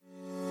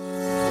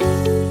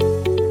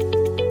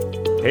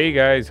Hey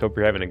guys, hope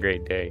you're having a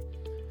great day.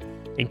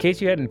 In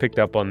case you hadn't picked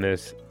up on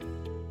this,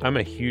 I'm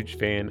a huge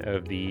fan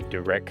of the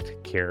direct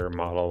care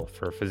model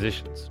for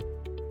physicians.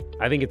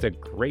 I think it's a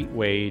great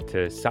way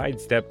to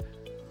sidestep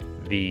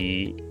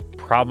the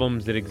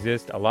problems that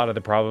exist, a lot of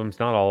the problems,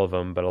 not all of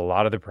them, but a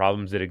lot of the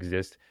problems that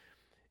exist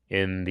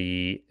in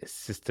the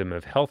system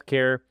of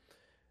healthcare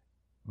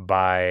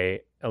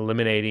by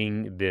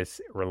eliminating this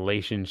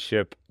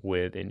relationship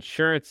with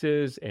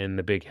insurances and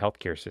the big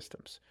healthcare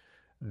systems.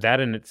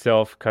 That in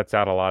itself cuts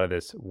out a lot of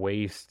this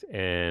waste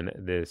and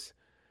this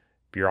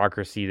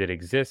bureaucracy that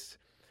exists.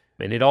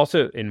 And it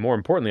also, and more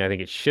importantly, I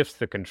think it shifts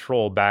the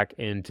control back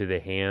into the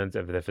hands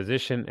of the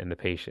physician and the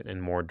patient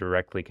and more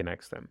directly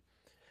connects them.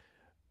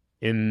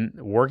 In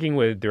working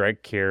with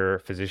direct care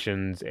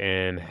physicians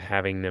and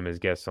having them as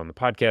guests on the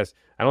podcast,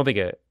 I don't think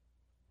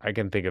I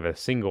can think of a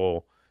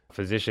single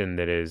physician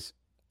that is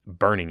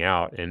burning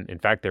out. And in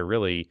fact, they're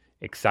really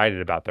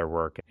excited about their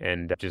work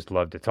and just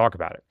love to talk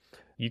about it.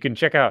 You can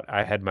check out,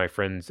 I had my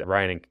friends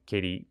Ryan and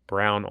Katie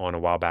Brown on a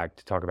while back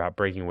to talk about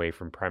breaking away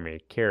from primary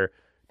care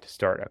to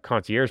start a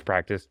concierge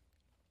practice.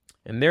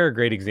 And they're a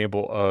great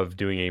example of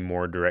doing a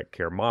more direct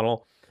care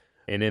model.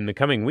 And in the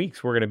coming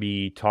weeks, we're going to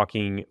be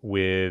talking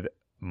with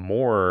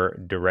more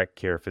direct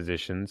care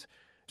physicians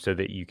so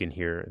that you can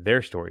hear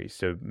their stories.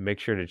 So make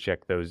sure to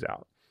check those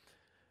out.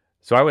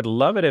 So I would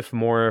love it if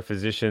more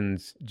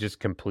physicians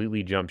just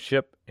completely jumped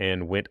ship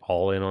and went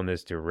all in on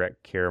this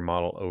direct care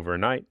model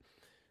overnight.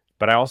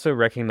 But I also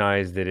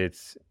recognize that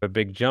it's a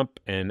big jump,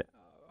 and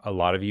a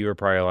lot of you are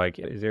probably like,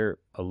 is there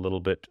a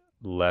little bit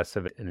less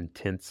of an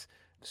intense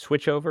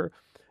switchover?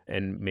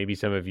 And maybe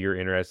some of you are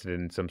interested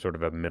in some sort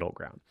of a middle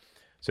ground.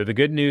 So the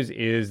good news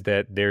is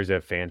that there's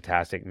a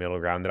fantastic middle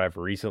ground that I've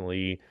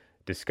recently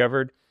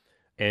discovered.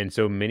 And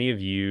so many of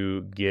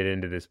you could get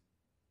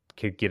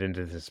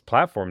into this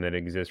platform that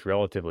exists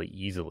relatively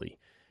easily.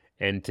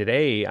 And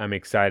today I'm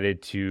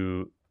excited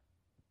to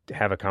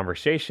have a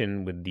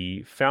conversation with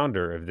the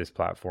founder of this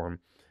platform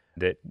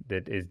that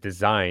is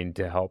designed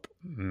to help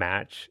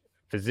match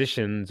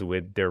physicians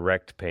with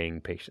direct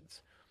paying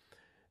patients.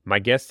 My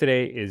guest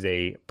today is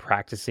a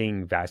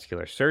practicing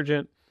vascular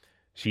surgeon.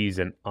 She's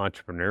an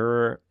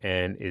entrepreneur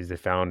and is the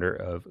founder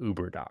of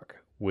UberDoc,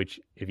 which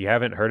if you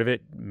haven't heard of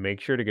it, make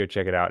sure to go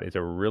check it out. It's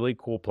a really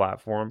cool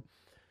platform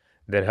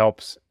that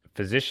helps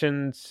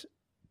physicians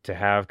to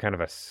have kind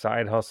of a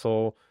side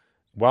hustle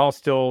while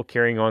still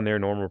carrying on their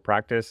normal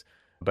practice,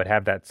 but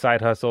have that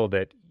side hustle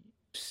that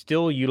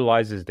still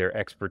utilizes their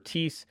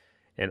expertise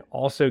and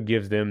also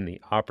gives them the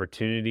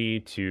opportunity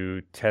to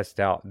test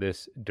out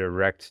this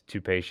direct to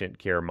patient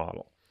care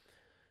model.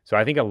 So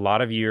I think a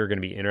lot of you are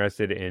going to be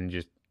interested in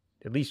just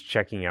at least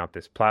checking out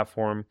this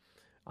platform.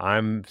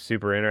 I'm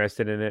super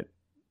interested in it.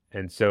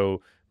 And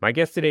so my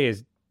guest today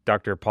is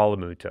Dr. Paula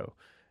Muto.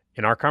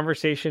 In our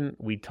conversation,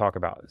 we talk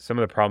about some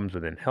of the problems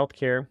within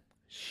healthcare.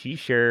 She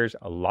shares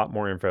a lot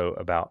more info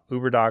about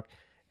UberDoc,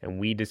 and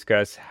we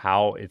discuss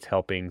how it's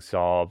helping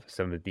solve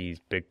some of these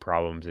big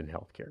problems in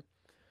healthcare.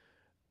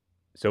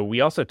 So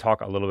we also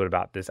talk a little bit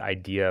about this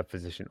idea of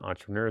physician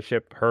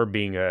entrepreneurship. Her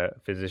being a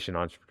physician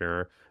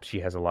entrepreneur, she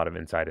has a lot of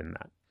insight in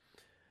that.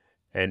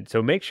 And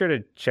so make sure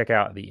to check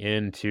out the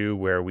end too,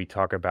 where we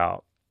talk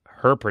about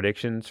her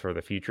predictions for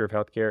the future of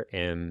healthcare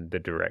and the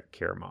direct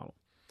care model.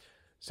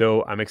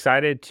 So I'm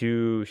excited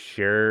to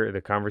share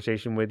the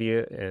conversation with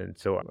you. And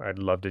so I'd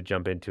love to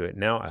jump into it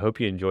now. I hope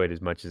you enjoyed as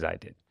much as I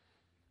did.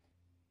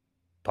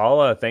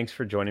 Paula, thanks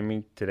for joining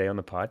me today on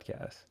the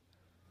podcast.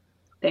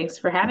 Thanks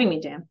for having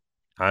me, Dan.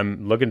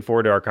 I'm looking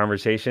forward to our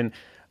conversation.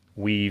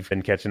 We've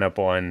been catching up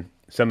on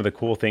some of the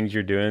cool things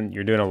you're doing.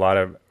 You're doing a lot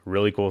of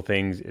really cool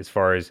things as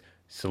far as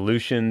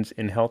solutions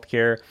in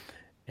healthcare.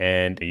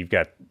 And you've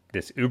got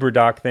this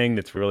UberDoc thing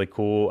that's really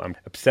cool. I'm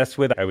obsessed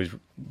with it. I was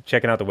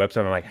checking out the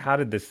website. I'm like, how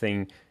did this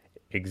thing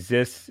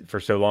exist for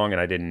so long and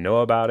I didn't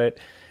know about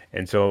it?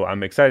 And so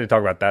I'm excited to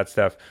talk about that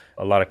stuff,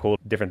 a lot of cool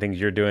different things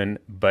you're doing.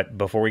 But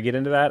before we get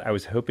into that, I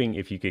was hoping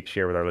if you could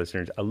share with our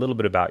listeners a little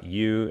bit about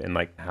you and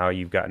like how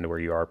you've gotten to where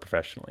you are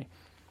professionally.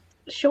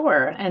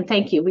 Sure, and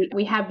thank you.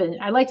 We have been.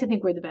 I like to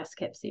think we're the best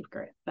kept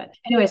secret, but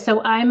anyway.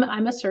 So I'm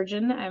a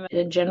surgeon. I'm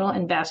a general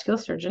and vascular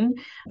surgeon,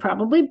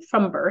 probably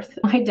from birth.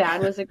 My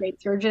dad was a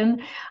great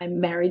surgeon. I'm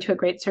married to a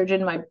great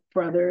surgeon. My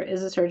brother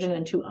is a surgeon,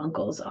 and two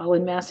uncles, all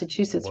in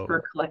Massachusetts for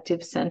a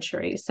collective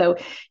century. So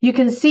you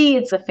can see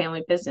it's a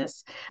family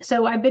business.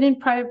 So I've been in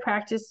private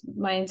practice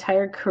my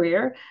entire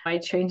career. I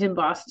trained in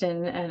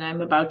Boston, and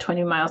I'm about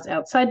 20 miles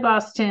outside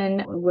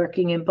Boston,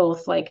 working in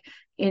both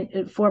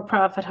in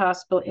for-profit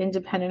hospital,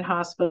 independent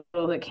hospital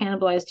that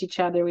cannibalized each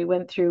other. We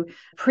went through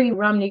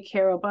pre-Romney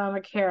care,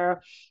 Obamacare,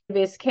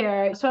 based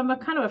care. So I'm a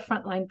kind of a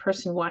frontline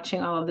person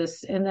watching all of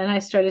this. And then I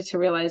started to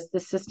realize the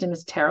system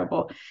is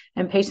terrible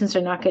and patients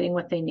are not getting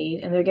what they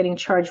need and they're getting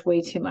charged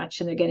way too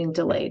much and they're getting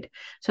delayed.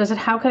 So I said,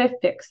 how could I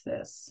fix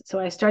this? So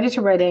I started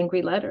to write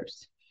angry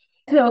letters.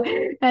 So,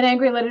 and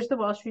angry letters to the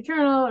Wall Street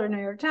Journal or New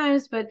York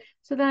Times. But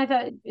so then I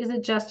thought, is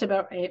it just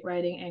about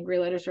writing angry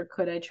letters or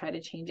could I try to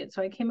change it?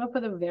 So I came up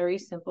with a very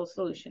simple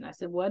solution. I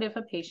said, what if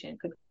a patient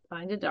could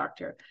find a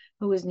doctor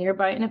who was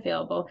nearby and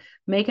available,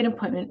 make an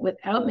appointment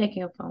without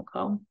making a phone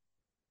call,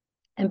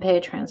 and pay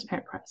a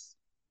transparent price.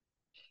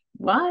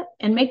 What?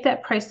 And make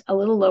that price a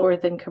little lower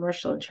than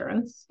commercial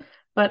insurance,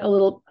 but a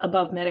little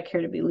above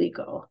Medicare to be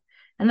legal.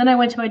 And then I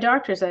went to my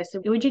doctors. I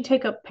said, would you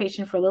take a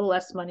patient for a little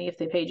less money if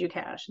they paid you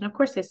cash? And of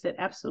course they said,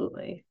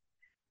 absolutely.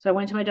 So I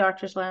went to my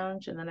doctor's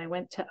lounge, and then I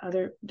went to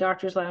other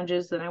doctor's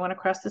lounges, then I went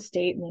across the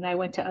state, and then I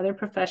went to other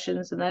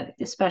professions and that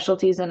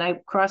specialties, and I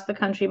crossed the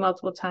country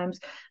multiple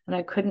times, and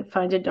I couldn't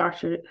find a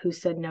doctor who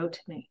said no to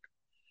me.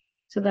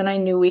 So then I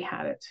knew we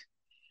had it.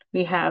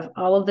 We have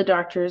all of the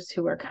doctors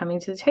who are coming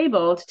to the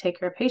table to take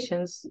care of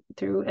patients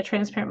through a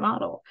transparent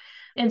model.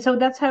 And so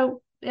that's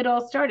how it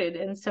all started.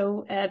 And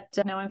so at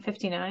now I'm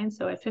 59.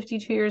 So at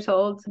 52 years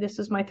old, this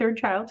is my third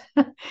child.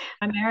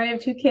 I'm married, I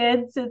have two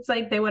kids. It's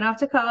like they went off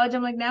to college.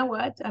 I'm like, now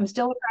what? I'm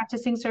still a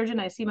practicing surgeon.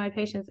 I see my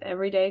patients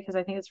every day because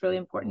I think it's really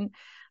important.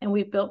 And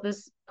we've built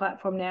this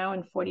platform now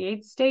in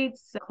 48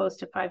 states, close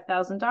to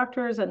 5,000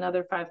 doctors,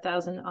 another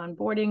 5,000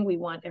 onboarding. We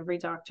want every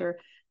doctor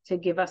to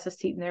give us a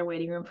seat in their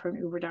waiting room for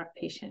an UberDoc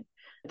patient.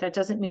 That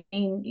doesn't mean,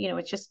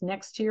 it's just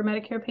next to your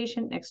Medicare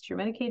patient, next to your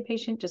Medicaid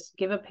patient. Just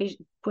give a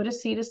patient, put a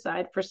seat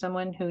aside for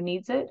someone who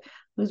needs it,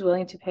 who's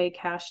willing to pay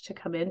cash to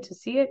come in to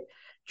see it,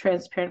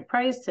 transparent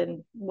price,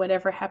 and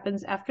whatever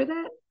happens after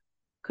that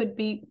could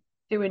be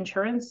through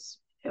insurance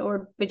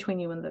or between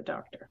you and the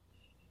doctor.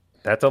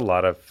 That's a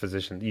lot of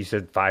physicians. You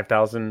said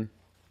 5,000?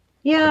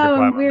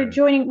 Yeah,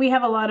 we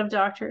have a lot of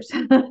doctors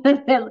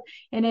and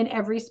in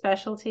every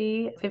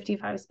specialty,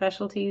 55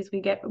 specialties,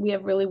 we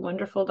have really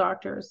wonderful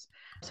doctors.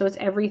 So it's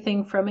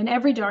everything from, and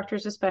every doctor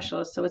is a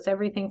specialist. So it's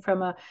everything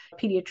from a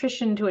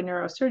pediatrician to a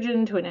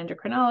neurosurgeon, to an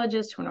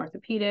endocrinologist, to an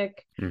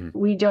orthopedic. Mm-hmm.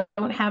 We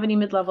don't have any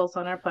mid-levels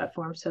on our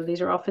platform. So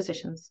these are all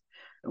physicians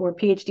or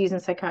PhDs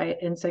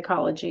in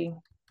psychology.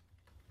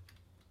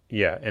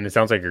 Yeah. And it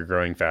sounds like you're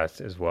growing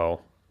fast as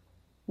well.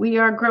 We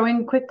are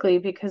growing quickly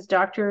because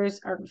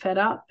doctors are fed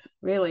up,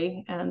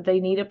 really, and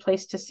they need a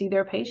place to see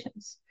their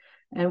patients.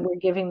 And we're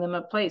giving them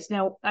a place.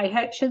 Now,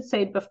 should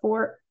say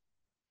before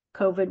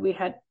COVID, we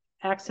had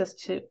access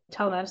to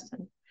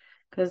telemedicine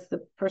because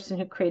the person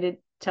who created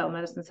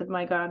telemedicine said,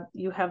 my God,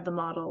 you have the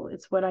model.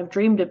 It's what I've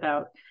dreamed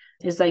about,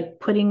 is like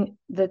putting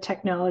the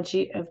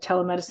technology of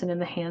telemedicine in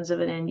the hands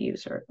of an end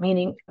user,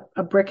 meaning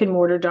a brick and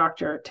mortar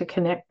doctor to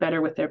connect better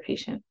with their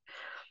patient.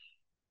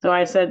 So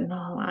I said,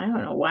 no, I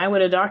don't know. Why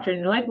would a doctor,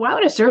 why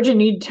would a surgeon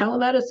need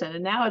telemedicine?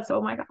 And now it's,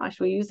 oh my gosh,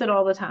 we use it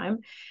all the time.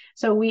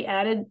 So when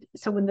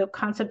the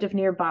concept of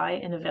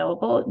nearby and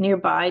available,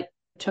 nearby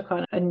took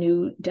on a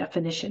new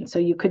definition. So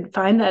you could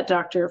find that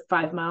doctor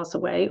 5 miles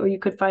away, or you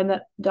could find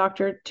that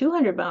doctor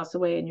 200 miles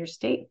away in your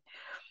state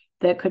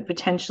that could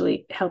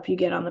potentially help you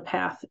get on the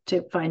path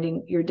to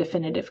finding your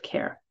definitive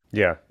care.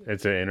 Yeah,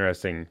 it's an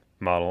interesting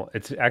model.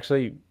 It's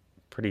actually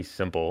pretty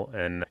simple.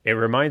 And it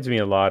reminds me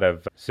a lot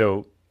of,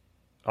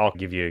 I'll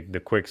give you the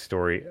quick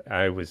story.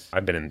 I've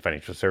been in the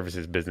financial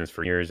services business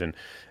for years, and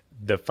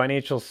the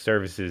financial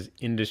services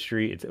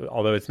industry,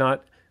 although it's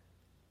not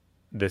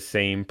the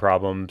same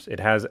problems, it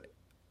has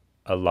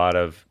a lot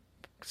of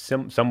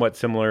somewhat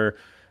similar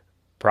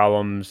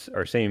problems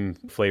or same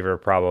flavor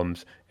of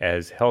problems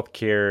as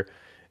healthcare.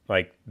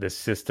 Like the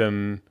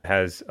system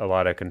has a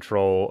lot of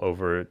control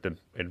over the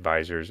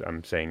advisors,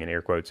 I'm saying in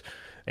air quotes,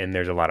 and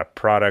there's a lot of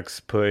products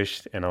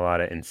pushed and a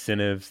lot of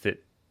incentives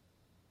that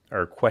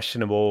are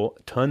questionable,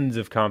 tons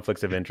of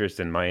conflicts of interest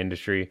in my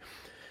industry.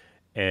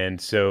 And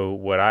so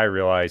what I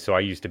realized, I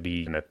used to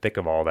be in the thick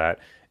of all that.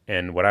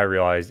 And what I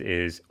realized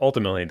is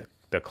ultimately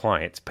the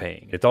client's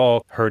paying. It's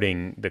all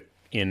hurting the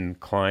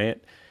end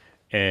client.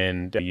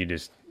 And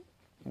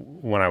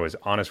when I was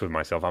honest with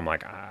myself, I'm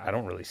like, I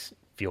don't really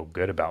feel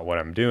good about what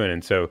I'm doing.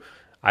 And so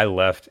I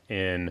left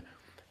in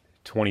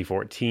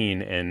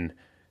 2014 and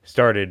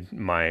started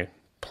my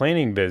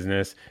planning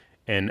business.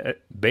 And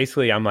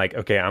basically, I'm like,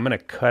 okay, I'm going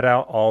to cut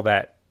out all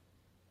that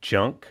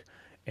junk,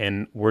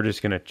 and we're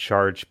just going to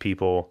charge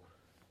people,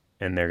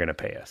 and they're going to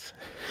pay us.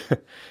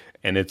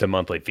 And it's a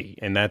monthly fee,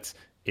 and that's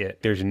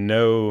it. There's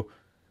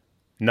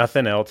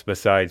nothing else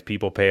besides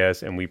people pay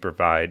us, and we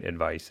provide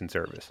advice and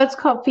service. That's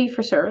called fee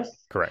for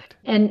service. Correct.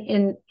 And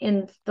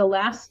in the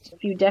last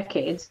few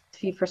decades,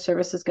 fee for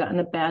service has gotten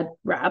a bad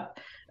rap.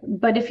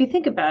 But if you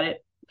think about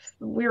it,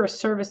 we're a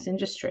service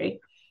industry.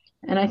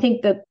 And I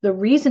think that the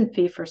reason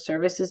fee for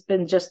service has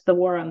been just the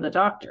war on the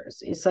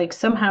doctors. It's like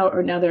somehow or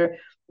another,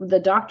 the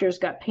doctors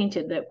got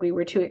painted that we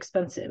were too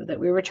expensive, that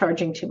we were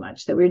charging too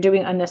much, that we were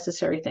doing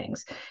unnecessary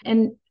things.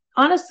 And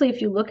honestly,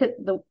 if you look at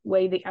the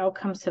way the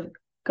outcomes have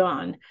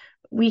gone,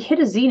 we hit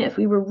a zenith.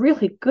 We were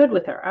really good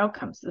with our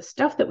outcomes. The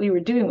stuff that we were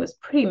doing was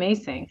pretty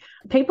amazing.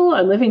 People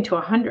are living to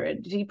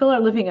 100. People are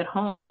living at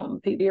home.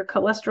 Your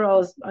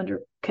cholesterol is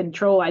under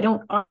control. I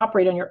don't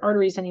operate on your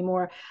arteries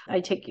anymore. I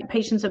take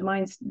patients of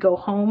mine go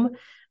home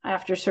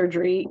after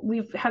surgery.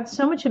 We've had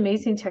so much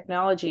amazing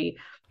technology.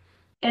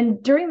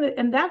 And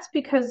that's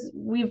because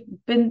we've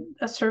been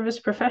a service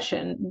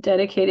profession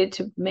dedicated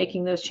to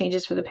making those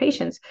changes for the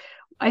patients.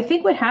 I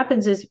think what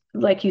happens is,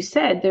 like you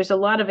said, there's a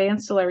lot of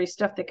ancillary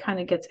stuff that kind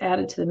of gets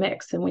added to the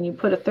mix. And when you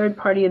put a third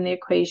party in the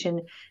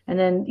equation, and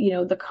then,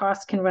 the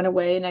cost can run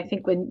away. And I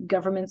think when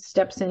government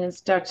steps in and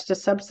starts to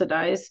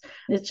subsidize,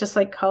 it's just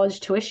like college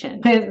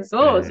tuition.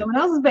 Someone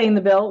else is paying the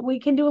bill. We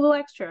can do a little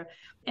extra.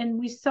 And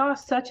we saw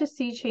such a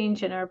sea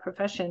change in our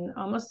profession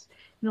almost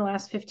in the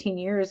last 15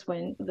 years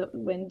when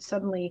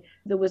suddenly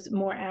there was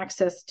more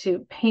access to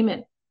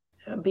payment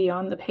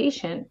beyond the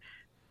patient.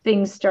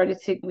 We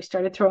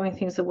started throwing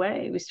things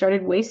away. We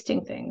started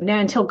wasting things. Now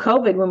until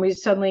COVID, when we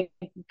suddenly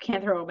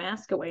can't throw a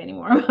mask away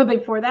anymore. But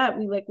before that,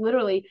 we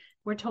literally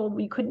were told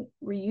we couldn't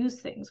reuse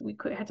things.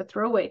 Had to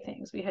throw away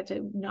things. We had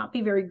to not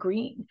be very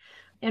green,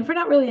 and for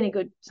not really any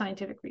good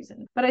scientific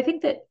reason. But I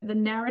think that the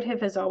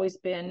narrative has always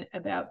been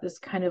about this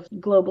kind of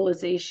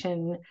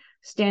globalization,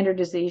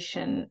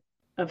 standardization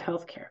of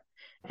healthcare,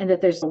 and that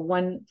there's a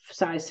one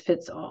size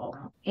fits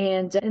all.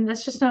 And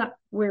that's just not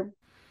where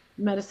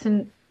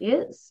medicine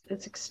is.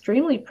 It's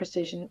extremely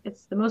precision.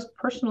 It's the most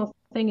personal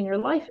thing in your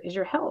life is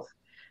your health.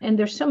 And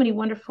there's so many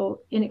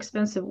wonderful,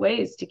 inexpensive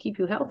ways to keep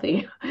you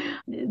healthy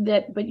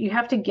but you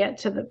have to get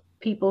to the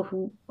people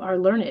who are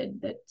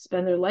learned, that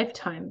spend their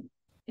lifetime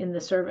in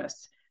the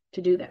service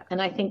to do that.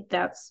 And I think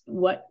that's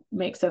what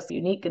makes us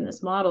unique in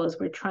this model, is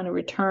we're trying to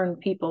return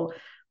people,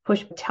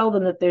 tell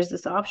them that there's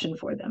this option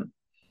for them.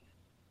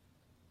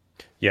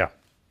 Yeah,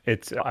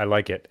 I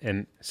like it.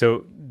 And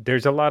so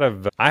there's a lot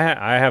of, I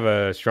have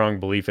a strong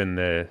belief in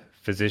the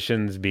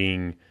physicians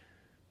being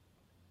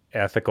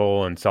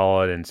ethical and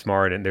solid and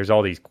smart. And there's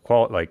all these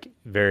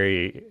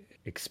very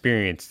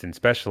experienced and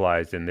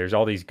specialized, and there's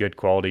all these good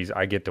qualities.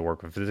 I get to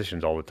work with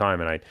physicians all the time,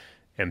 and I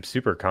am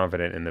super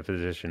confident in the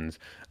physicians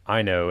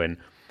I know. And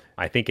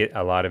I think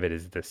a lot of it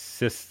is the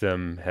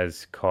system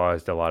has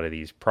caused a lot of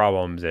these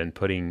problems, and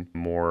putting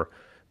more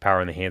power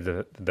in the hands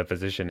of the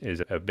physician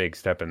is a big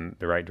step in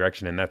the right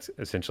direction. And that's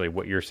essentially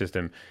what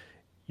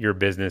your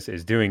business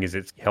is doing, is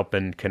it's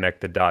helping connect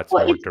the dots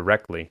more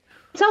directly.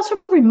 It's also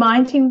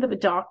reminding the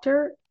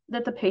doctor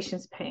that the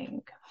patient's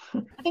paying.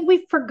 I think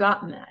we've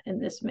forgotten that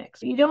in this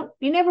mix. You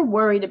never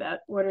worried about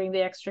ordering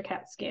the extra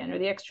CAT scan or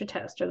the extra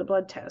test or the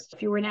blood test.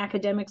 If you were in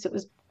academics, it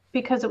was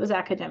because it was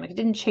academic. It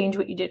didn't change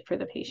what you did for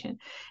the patient.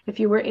 If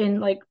you were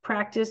in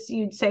practice,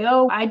 you'd say,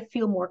 oh, I'd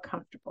feel more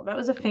comfortable. That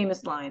was a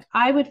famous line.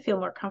 I would feel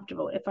more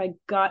comfortable if I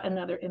got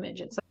another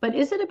image. But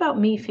is it about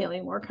me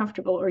feeling more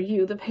comfortable, or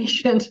you, the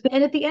patient?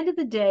 And at the end of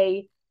the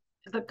day,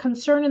 the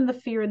concern and the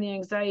fear and the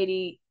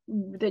anxiety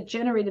that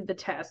generated the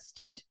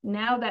test,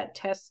 now that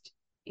test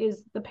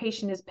is, the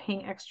patient is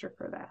paying extra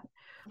for that.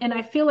 And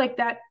I feel like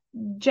that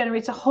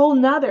generates a whole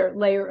nother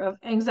layer of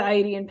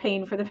anxiety and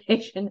pain for the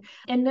patient.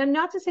 And then,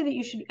 not to say that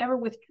you should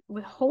ever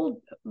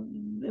withhold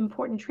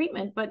important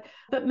treatment, but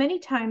many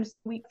times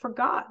we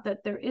forgot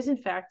that there is in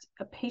fact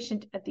a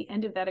patient at the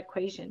end of that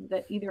equation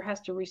that either has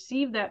to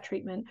receive that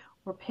treatment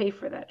or pay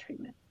for that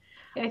treatment.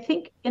 I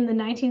think in the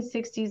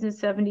 1960s and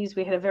 70s,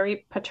 we had a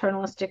very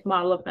paternalistic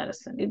model of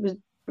medicine. It was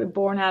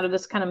born out of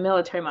this kind of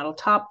military model,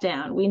 top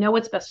down. We know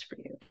what's best for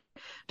you.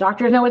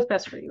 Doctors know what's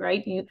best for you,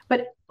 right?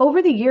 But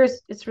over the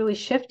years, it's really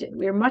shifted.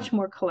 We are much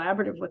more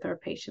collaborative with our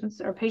patients.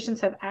 Our patients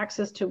have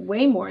access to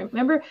way more.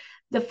 Remember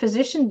the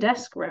physician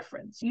desk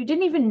reference. You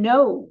didn't even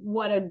know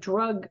what a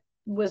drug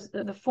was,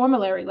 the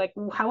formulary, like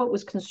how it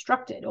was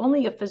constructed.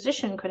 Only a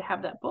physician could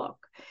have that book.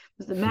 It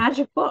was the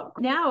magic book.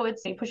 Now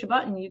you push a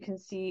button, you can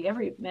see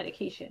every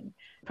medication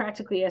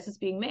practically as it's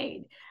being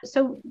made.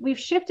 So we've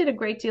shifted a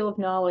great deal of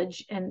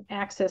knowledge and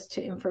access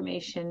to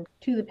information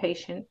to the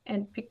patient.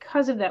 And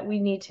because of that, we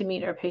need to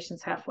meet our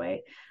patients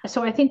halfway.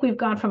 So I think we've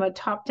gone from a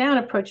top-down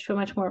approach to a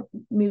much more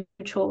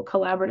mutual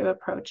collaborative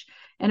approach.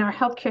 And our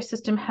healthcare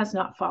system has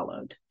not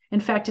followed. In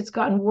fact, it's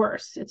gotten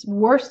worse. It's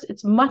worse.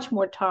 It's much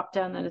more top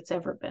down than it's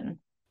ever been.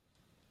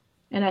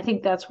 And I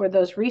think that's where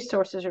those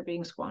resources are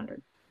being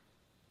squandered.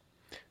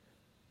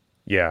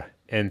 Yeah.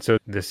 And so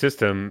the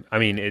system, I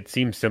mean, it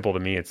seems simple to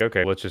me. It's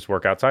okay, let's just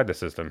work outside the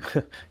system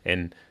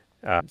in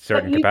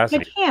certain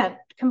capacity. You can't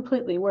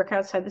completely work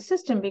outside the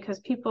system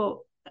because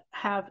people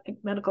have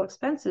medical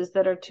expenses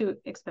that are too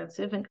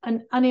expensive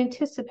and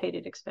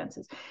unanticipated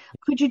expenses.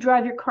 Could you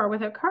drive your car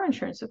without car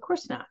insurance? Of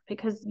course not,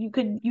 because you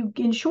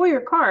insure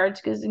your car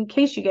because in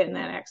case you get in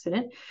that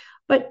accident.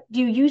 But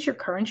do you use your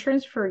car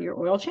insurance for your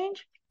oil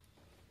change?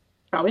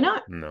 Probably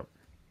not. No.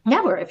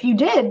 Never. If you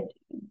did,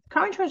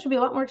 car insurance would be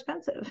a lot more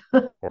expensive.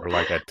 Or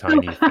like a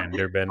tiny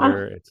fender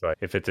bender. It's like,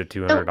 if it's a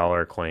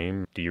 $200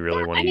 claim, do you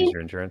really want to use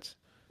your insurance?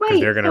 Because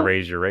they're going to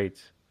raise your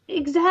rates.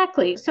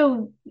 Exactly.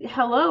 So,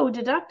 hello,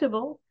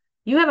 deductible.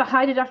 You have a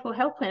high deductible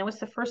health plan. What's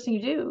the first thing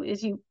you do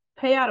is you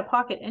pay out of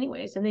pocket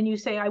anyways. And then you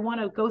say, I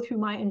want to go through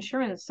my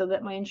insurance so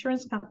that my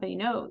insurance company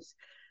knows.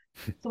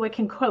 So I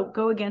can, quote,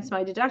 go against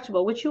my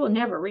deductible, which you will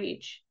never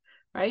reach,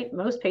 right?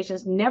 Most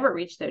patients never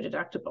reach their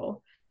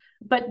deductible.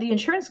 But the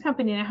insurance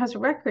company now has a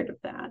record of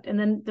that. And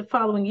then the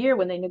following year,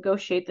 when they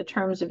negotiate the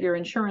terms of your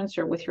insurance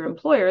or with your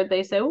employer,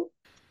 they say, oh,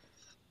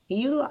 he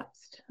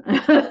utilized.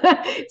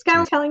 It's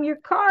kind of telling your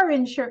car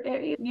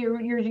insurance,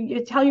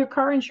 you tell your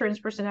car insurance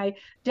person, I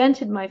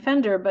dented my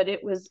fender, but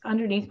it was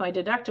underneath my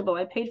deductible.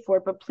 I paid for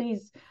it, but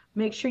please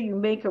make sure you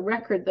make a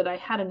record that I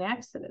had an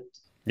accident.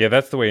 Yeah,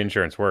 that's the way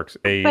insurance works.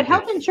 But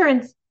health It's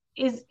insurance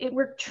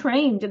we're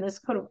trained in this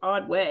kind of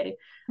odd way.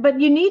 But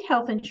you need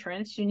health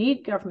insurance, you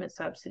need government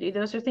subsidy.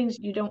 Those are things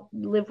you don't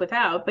live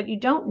without, but you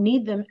don't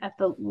need them at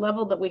the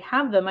level that we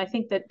have them. I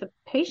think that the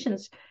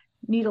patients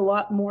need a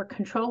lot more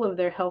control of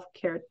their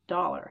healthcare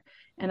dollar.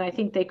 And I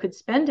think they could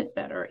spend it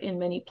better in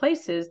many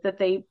places that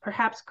they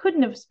perhaps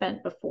couldn't have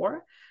spent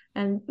before.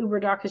 And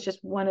UberDoc is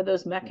just one of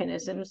those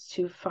mechanisms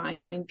to find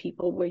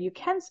people where you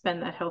can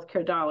spend that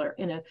healthcare dollar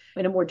in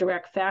a more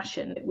direct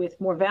fashion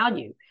with more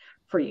value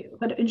for you.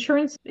 But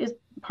insurance is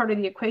part of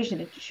the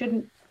equation. It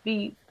shouldn't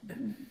be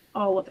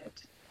all of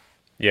it.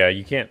 yeah,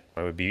 you can't.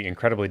 It would be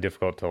incredibly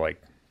difficult to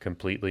like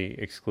completely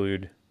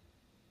exclude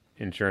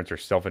insurance or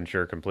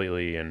self-insure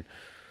completely, and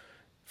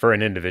for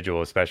an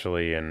individual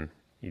especially. And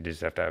you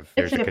just have to have. It's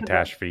There's a difficult.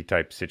 catastrophe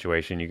type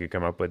situation you could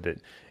come up with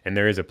it, and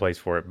there is a place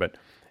for it, but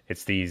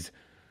it's these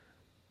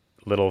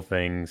little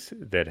things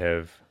that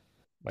have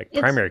like It's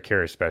primary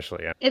care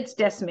especially. it's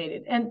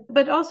decimated. And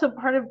but also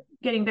part of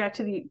getting back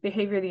to the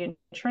behavior of the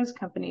insurance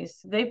companies,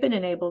 they've been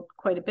enabled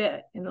quite a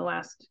bit in the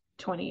last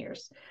 20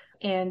 years.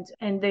 And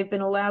they've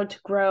been allowed to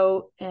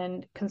grow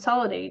and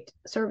consolidate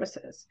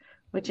services,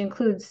 which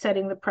includes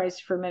setting the price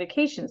for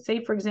medication.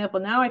 Say, for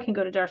example, now I can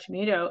go to Dr.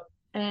 Muto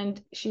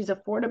and she's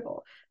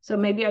affordable. So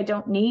maybe I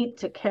don't need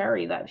to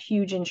carry that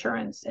huge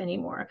insurance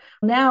anymore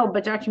now,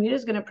 but Dr. Muto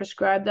is going to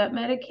prescribe that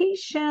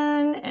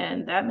medication,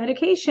 and that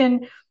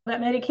medication,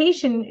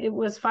 it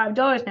was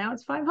 $5. Now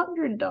it's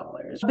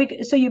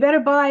 $500. So you better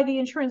buy the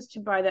insurance to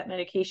buy that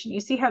medication.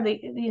 You see how the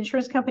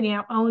insurance company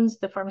now owns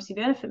the pharmacy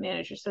benefit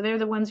manager. So they're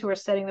the ones who are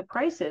setting the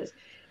prices.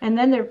 And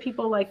then there are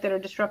people like that are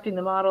disrupting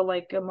the model,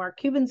 like Mark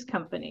Cuban's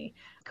company,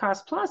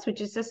 Cost Plus,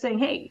 which is just saying,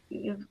 hey,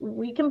 if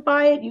we can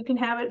buy it, you can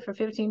have it for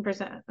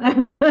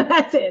 15%.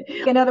 That's it.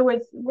 In other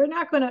words, we're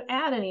not going to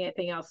add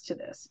anything else to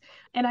this.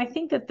 And I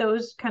think that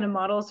those kind of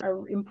models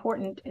are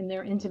important and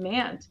they're in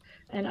demand.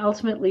 And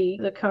ultimately,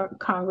 the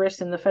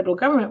Congress and the federal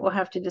government will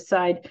have to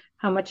decide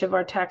how much of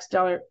our tax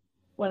dollar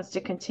wants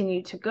to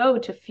continue to go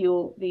to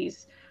fuel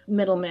these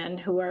middlemen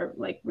who are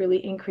like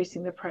really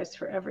increasing the price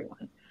for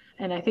everyone.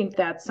 And I think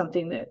that's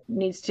something that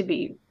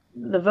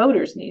the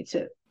voters need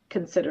to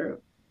consider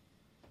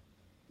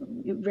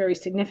very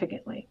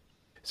significantly.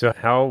 So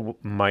how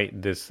might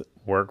this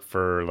work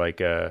for like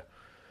a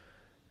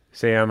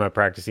say I'm a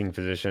practicing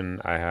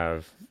physician, I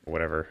have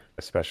whatever,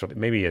 a special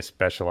maybe a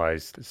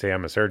specialized, say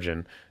I'm a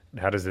surgeon.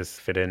 How does this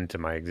fit into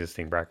my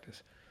existing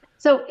practice?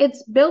 So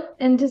it's built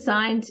and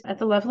designed at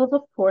the level of a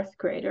fourth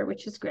grader,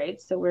 which is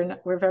great. So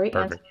we're very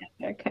Perfect.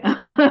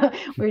 anti-epic.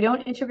 We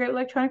don't integrate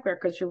electronic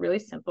records. We're really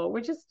simple.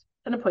 We're just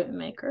an appointment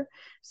maker.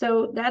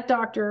 So that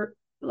doctor,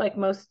 like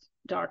most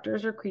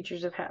doctors, are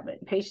creatures of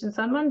habit. Patients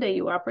on Monday,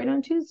 you operate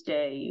on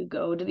Tuesday, you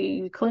go to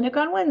the clinic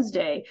on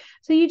Wednesday.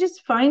 So you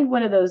just find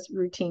one of those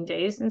routine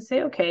days and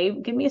say, okay,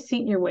 give me a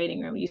seat in your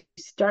waiting room. You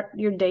start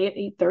your day at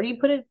 8:30,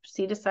 put a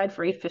seat aside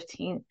for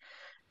 8:15.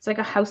 It's like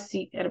a house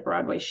seat at a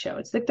Broadway show.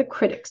 It's like the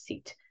critic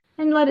seat,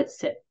 and let it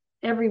sit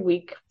every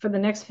week for the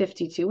next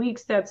 52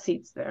 weeks. That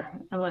seat's there,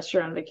 unless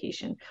you're on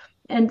vacation,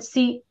 and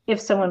see if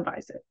someone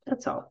buys it.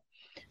 That's all.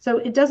 So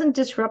it doesn't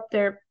disrupt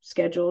their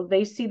schedule.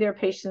 They see their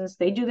patients,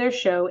 they do their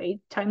show 8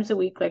 times a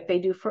week, like they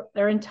do for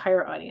their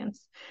entire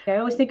audience. I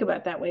always think about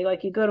it that way.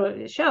 Like you go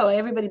to a show,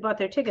 everybody bought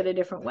their ticket a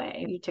different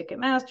way. You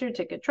Ticketmaster,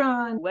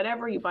 Ticketron,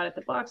 whatever, you bought at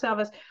the box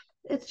office.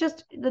 It's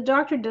just the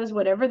doctor does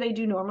whatever they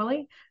do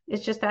normally.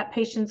 It's just that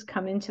patients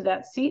come into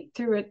that seat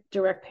through a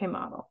direct pay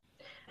model.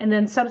 And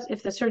then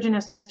if the surgeon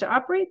has to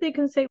operate, they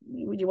can say,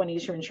 do you want to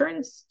use your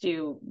insurance? Do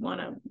you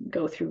want to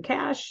go through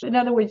cash? In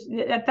other words,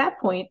 at that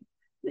point,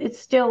 it's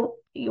still,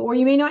 or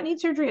you may not need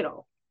surgery at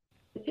all.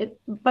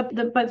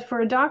 But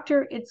for a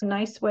doctor, it's a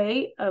nice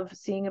way of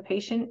seeing a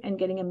patient and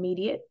getting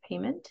immediate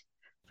payment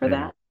for Hmm.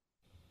 that.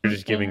 You're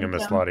just giving them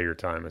And a slot of your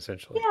time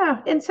essentially.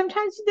 yeah, and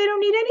sometimes they don't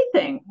need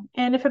anything.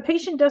 And if a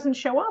patient doesn't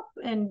show up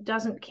and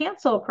doesn't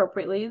cancel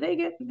appropriately, they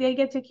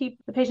get to keep,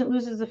 the patient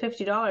loses the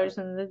 $50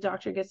 and the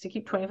doctor gets to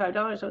keep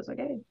 $25. So it's like,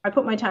 hey, I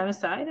put my time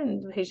aside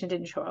and the patient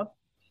didn't show up.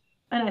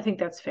 And I think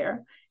that's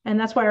fair. And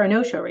that's why our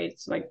no-show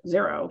rate's like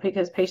zero,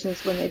 because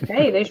patients, when they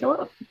pay, they show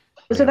up.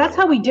 So that's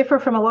Yeah. how we differ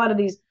from a lot of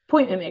these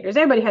appointment makers.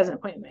 Everybody has an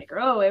appointment maker.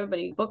 Oh,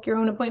 everybody book your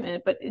own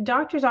appointment. But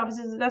doctors'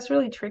 offices, that's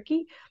really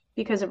tricky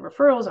because of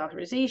referrals,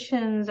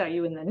 authorizations. Are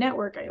you in the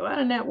network? Are you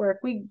out of network?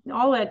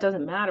 All that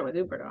doesn't matter with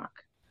UberDoc.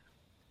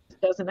 It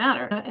doesn't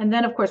matter. And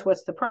then, of course,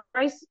 what's the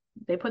price?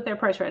 They put their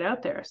price right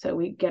out there. So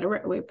we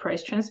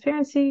price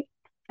transparency,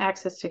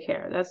 access to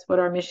care. That's what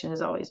our mission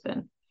has always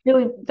been.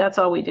 Really, that's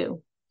all we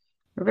do.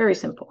 We're very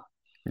simple.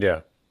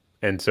 Yeah.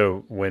 And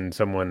so when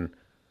someone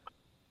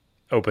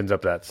opens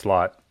up that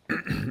slot,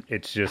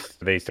 It's just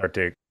they start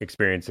to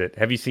experience it.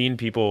 Have you seen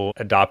people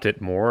adopt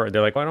it more?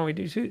 They're like, why don't we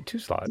do two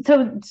slots?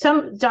 So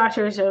some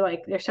doctors are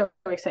like, they're so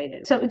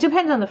excited. So it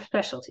depends on the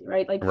specialty,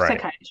 right? Like Right.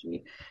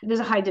 psychiatry, there's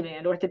a high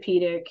demand,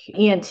 orthopedic,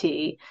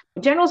 ENT,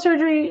 general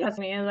surgery. That's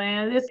man,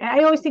 I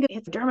always think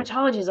it's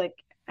dermatology is like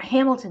a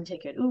Hamilton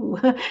ticket. Ooh,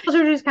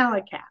 surgery is kind of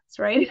like cats,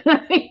 right?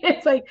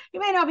 It's like you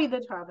may not be the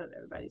top of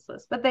everybody's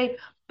list, but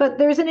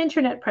there's an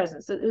internet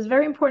presence. It was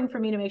very important for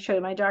me to make sure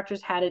that my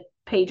doctors had a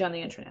page on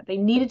the internet. They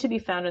needed to be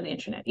found on the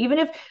internet, even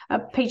if a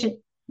patient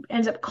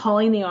ends up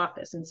calling the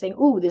office and saying,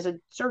 "Oh, there's a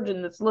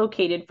surgeon that's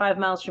located 5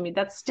 miles from me."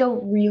 That's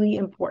still really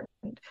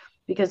important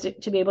because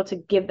to be able to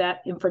give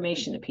that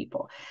information to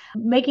people,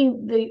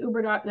 making the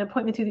UberDoc, the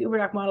appointment through the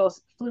UberDoc model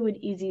is fluid,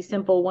 easy,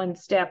 simple, one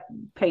step.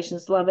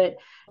 Patients love it.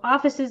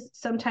 Offices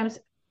sometimes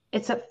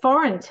it's a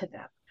foreign to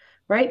them,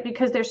 right?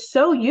 Because they're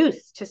so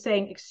used to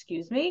saying,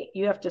 "Excuse me,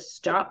 you have to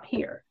stop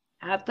here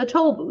at the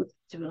toll booth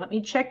to let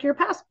me check your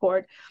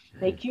passport,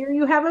 make sure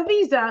you have a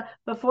visa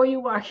before you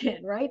walk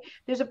in," right?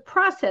 There's a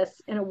process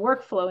and a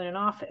workflow in an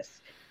office.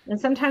 And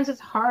sometimes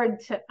it's hard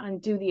to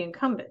undo the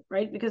incumbent,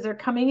 right? Because they're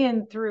coming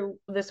in through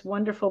this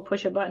wonderful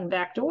push a button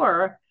back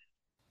door.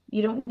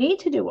 You don't need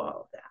to do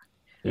all of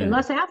that. Mm.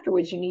 Unless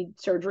afterwards you need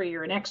surgery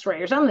or an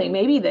X-ray or something,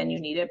 maybe then you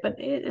need it. But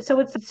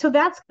so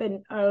that's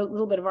been a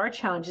little bit of our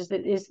challenge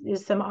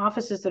is some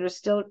offices that are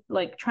still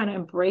like trying to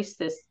embrace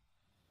this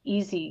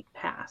easy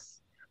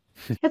pass.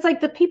 It's like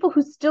the people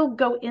who still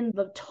go in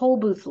the toll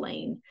booth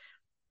lane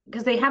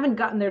because they haven't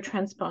gotten their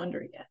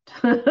transponder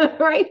yet,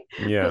 right?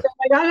 Yeah. Like,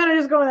 I gotta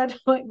just go that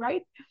point,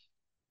 right?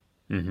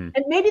 Hmm.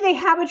 And maybe they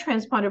have a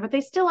transponder, but they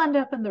still end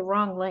up in the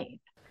wrong lane.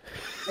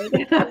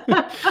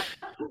 Right?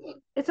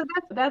 And so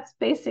that's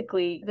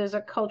basically there's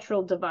a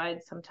cultural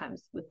divide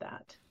sometimes with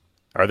that.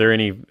 Are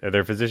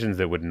there physicians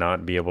that would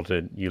not be able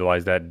to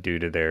utilize that due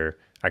to their,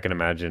 I can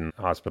imagine,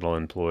 hospital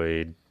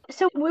employed?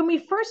 So when we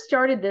first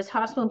started this,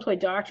 hospital employed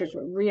doctors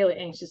were really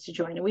anxious to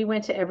join, and we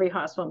went to every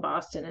hospital in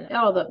Boston, and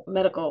all the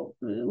medical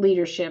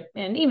leadership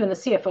and even the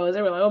CFOs.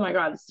 They were like, "Oh my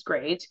God, this is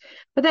great!"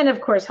 But then, of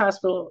course,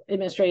 hospital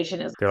administration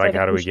is They're like, like a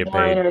how do we push get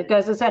line, paid? or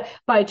because it's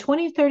by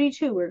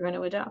 2032 we're going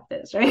to adopt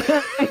this, right?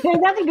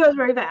 Nothing goes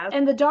very fast,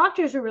 and the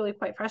doctors were really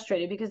quite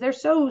frustrated because they're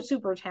so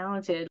super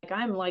talented. Like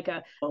I'm like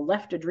a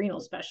left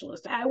adrenal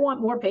specialist. I want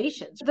more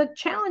patients. The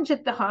challenge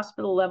at the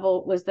hospital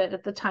level was that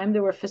at the time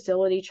there were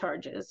facility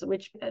charges,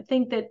 which I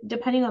think that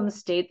depending on the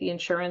state, the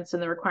insurance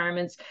and the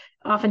requirements,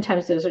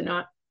 oftentimes those are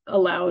not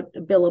allowed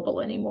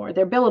billable anymore.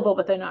 They're billable,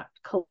 but they're not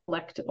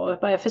collectible.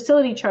 By a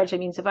facility charge, it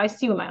means if I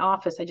see you in my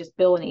office, I just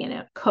bill an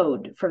E&M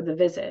code for the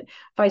visit.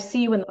 If I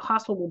see you in the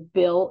hospital, will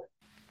bill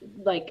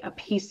like a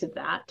piece of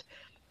that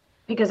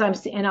because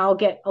and I'll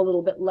get a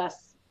little bit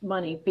less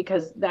money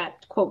because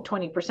that quote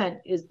 20%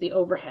 is the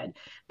overhead.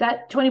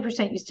 That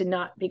 20% used to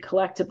not be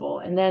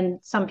collectible. And then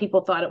some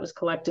people thought it was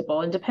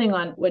collectible. And depending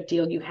on what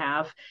deal you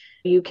have,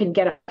 you can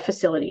get a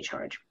facility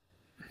charge.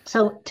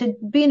 So to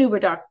be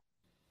an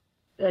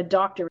a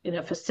doctor in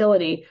a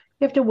facility,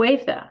 you have to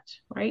waive that,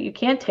 right? You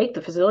can't take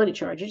the facility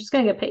charge. You're just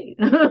going to get paid.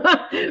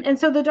 And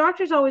so the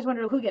doctors always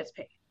wonder who gets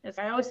paid. As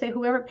I always say,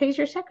 whoever pays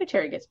your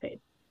secretary gets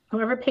paid.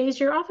 Whoever pays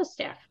your office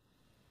staff.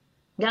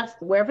 That's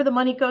wherever the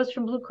money goes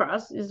from Blue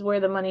Cross is where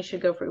the money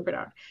should go for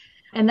UberDoc.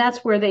 And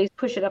that's where they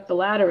push it up the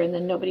ladder and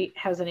then nobody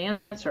has an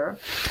answer.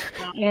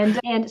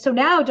 And so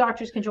now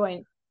doctors can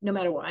join no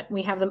matter what.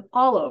 We have them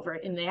all over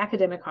in the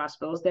academic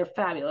hospitals. They're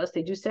fabulous.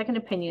 They do second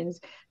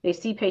opinions. They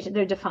see patients.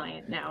 They're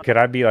defiant now. Could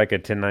I be like a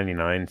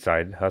 1099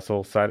 side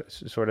hustle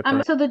sort of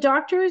thing? So the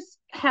doctors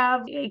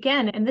have,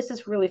 again, and this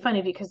is really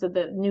funny because of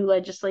the new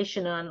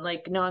legislation on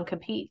like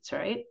non-competes,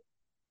 right?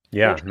 They're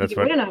Yeah, trying to that's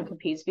get rid what. of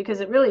non-competes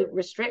because it really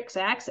restricts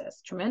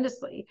access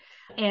tremendously.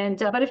 And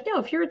but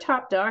if you're a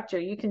top doctor,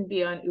 you can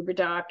be on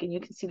UberDoc and you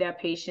can see that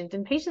patient.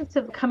 And patients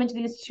have come into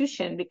the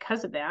institution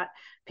because of that.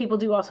 People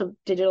do also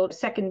digital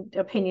second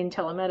opinion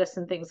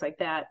telemedicine, things like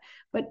that.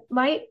 But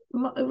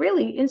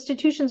really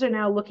institutions are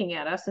now looking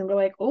at us and we're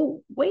like,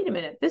 oh, wait a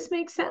minute, this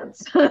makes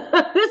sense.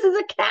 This is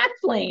a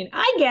cat's lane.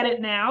 I get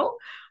it now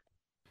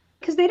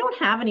because they don't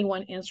have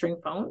anyone answering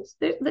phones.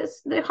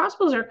 The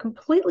hospitals are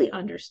completely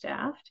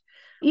understaffed.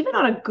 Even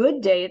on a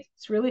good day,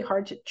 it's really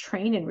hard to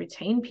train and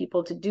retain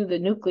people to do the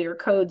nuclear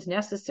codes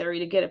necessary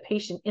to get a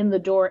patient in the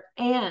door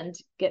and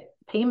get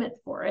payment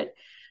for it.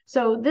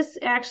 So this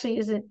actually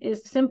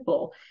is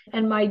simple.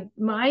 And my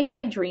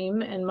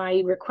dream and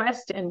my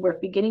request, and we're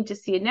beginning to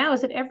see it now,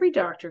 is that every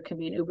doctor can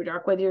be an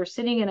UberDoc, whether you're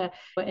sitting in a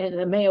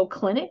Mayo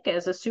clinic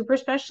as a super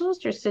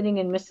specialist, or sitting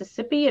in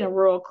Mississippi in a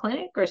rural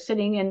clinic, or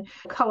sitting in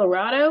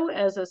Colorado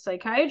as a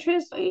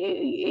psychiatrist.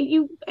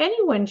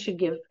 Everyone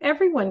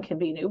can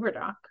be an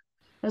UberDoc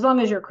as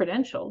long as you're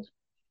credentialed.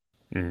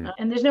 Mhm.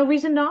 And there's no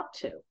reason not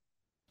to.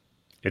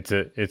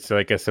 It's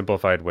like a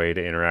simplified way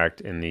to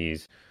interact in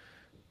these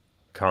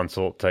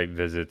consult type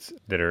visits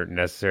that are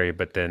necessary,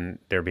 but then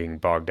they're being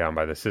bogged down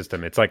by the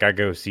system. It's like I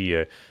go see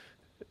a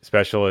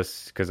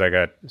specialist because I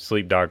got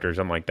sleep doctor or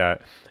something like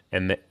that,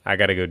 and I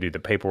got to go do the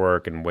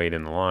paperwork and wait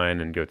in the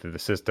line and go through the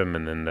system,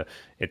 and then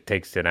it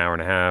takes an hour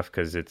and a half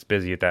because it's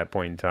busy at that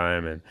point in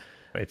time, and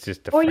It's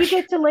just the Or you fresh.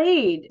 get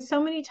delayed.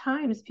 So many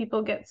times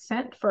people get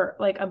sent for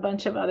like a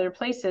bunch of other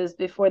places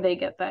before they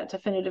get that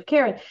definitive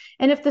care.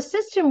 And if the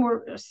system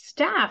were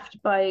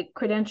staffed by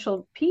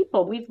credentialed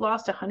people, we've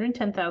lost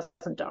 110,000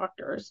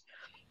 doctors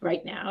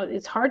right now.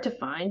 It's hard to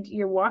find.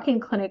 Your walk-in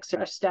clinics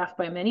are staffed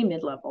by many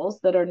mid-levels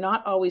that are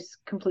not always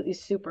completely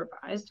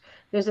supervised.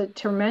 There's a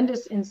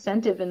tremendous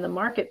incentive in the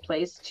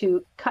marketplace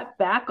to cut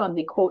back on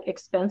the quote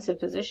expensive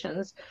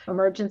physicians.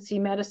 Emergency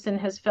medicine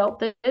has felt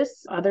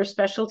this, other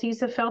specialties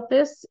have felt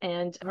this,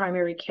 and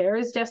primary care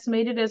is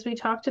decimated, as we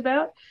talked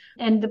about.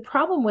 And the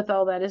problem with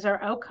all that is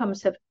our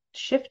outcomes have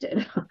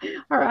shifted.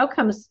 Our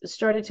outcomes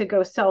started to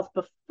go south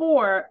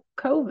before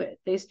COVID.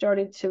 They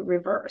started to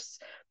reverse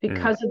Mm,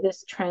 because of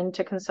this trend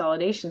to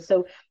consolidation.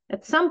 So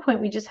at some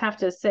point, we just have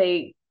to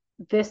say,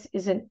 this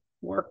isn't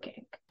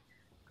working.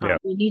 yeah.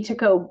 We need to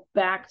go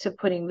back to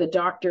putting the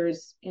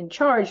doctors in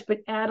charge, but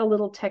add a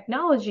little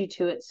technology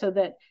to it so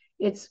that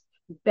it's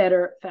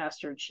better,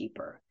 faster,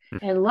 cheaper. Mm,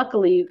 And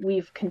luckily,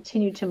 we've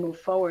continued to move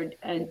forward,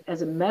 and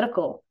as a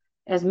medical,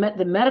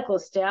 the medical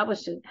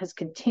establishment has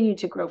continued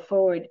to grow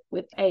forward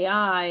with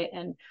AI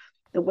and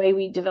the way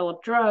we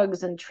develop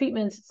drugs and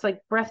treatments. It's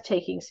like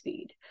breathtaking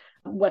speed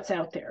what's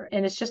out there,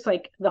 and it's just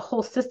like the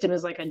whole system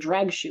is like a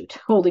drag chute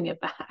holding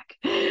it back.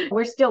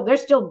 They're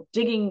still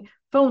digging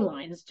phone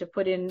lines to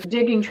put in,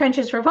 digging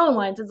trenches for phone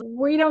lines.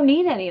 We don't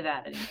need any of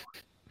that anymore.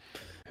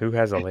 who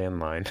has a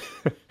landline?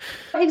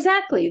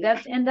 Exactly.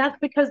 That's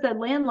because that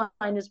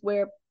landline is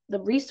where the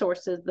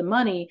resources, the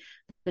money,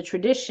 the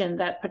tradition,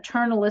 that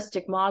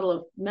paternalistic model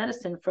of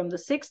medicine from the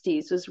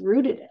 60s was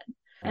rooted in.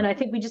 And I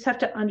think we just have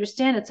to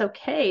understand it's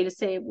okay to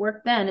say it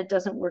worked then, it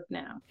doesn't work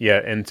now.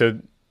 Yeah, and so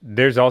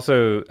there's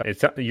also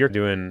it's you're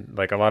doing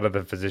like a lot of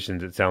the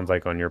physicians. It sounds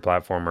like on your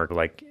platform are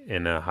like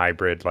in a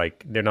hybrid.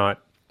 Like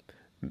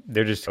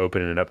they're just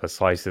opening up a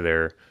slice of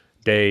their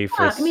day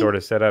for Yeah, this I mean, sort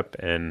of setup,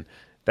 and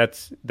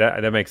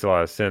that makes a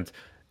lot of sense.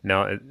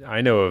 Now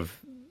I know of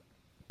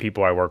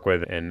people I work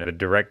with and the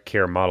direct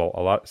care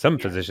model. Some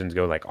yeah, physicians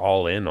go like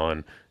all in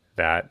on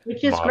that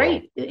which is model.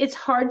 great. It's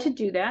hard to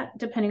do that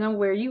depending on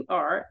where you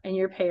are and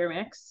your payer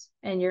mix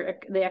and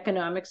the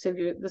economics of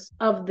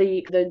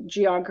the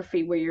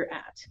geography where you're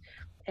at.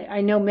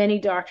 I know many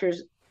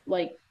doctors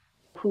like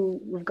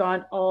who've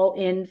gone all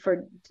in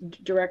for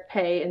direct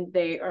pay and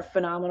they are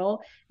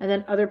phenomenal. And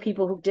then other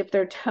people who dip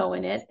their toe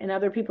in it and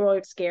other people are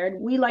like scared.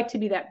 We like to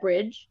be that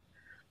bridge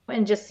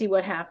and just see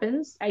what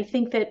happens. I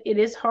think that it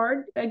is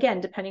hard,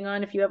 again, depending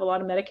on if you have a lot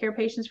of Medicare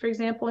patients, for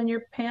example, in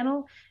your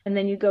panel, and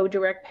then you go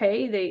direct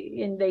pay,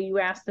 you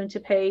ask them to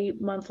pay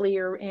monthly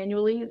or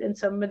annually, and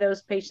some of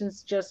those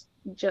patients just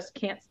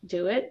can't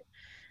do it,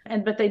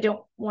 but they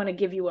don't want to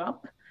give you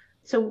up.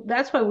 So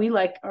that's why we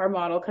like our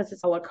model, because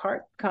it's a la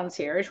carte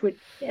concierge. Which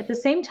at the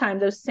same time,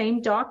 those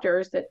same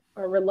doctors that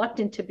are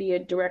reluctant to be a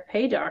direct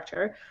pay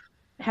doctor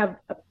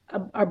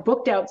are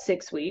booked out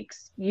 6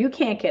 weeks. You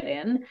can't get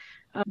in.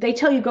 They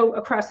tell you go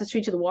across the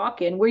street to the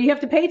walk-in where you have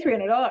to pay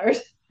 $300.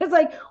 It's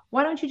like,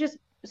 why don't you just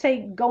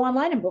say go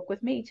online and book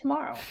with me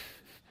tomorrow?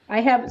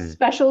 I have Mm.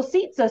 special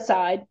seats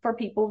aside for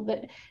people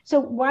that. So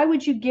why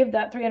would you give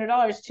that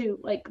 $300 to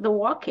like the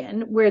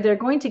walk-in where they're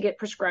going to get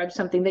prescribed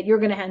something that you're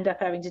going to end up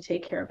having to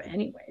take care of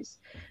anyways?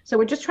 So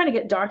we're just trying to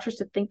get doctors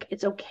to think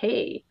it's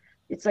okay.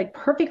 It's like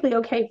perfectly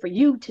okay for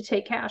you to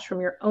take cash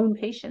from your own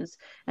patients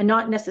and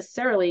not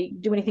necessarily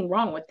do anything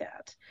wrong with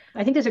that.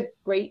 I think there's a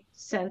great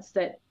sense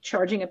that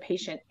charging a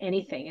patient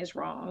anything is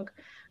wrong.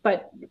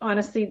 But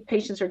honestly,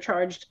 patients are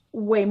charged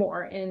way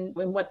more in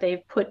what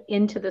they've put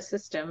into the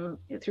system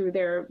through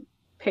their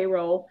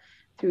payroll,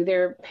 through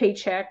their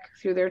paycheck,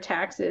 through their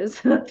taxes,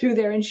 through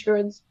their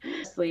insurance.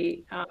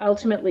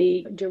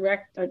 Ultimately,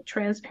 direct a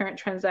transparent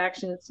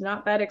transaction. It's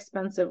not that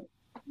expensive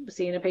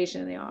seeing a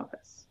patient in the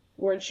office,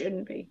 or it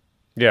shouldn't be.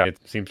 Yeah, it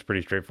seems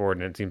pretty straightforward,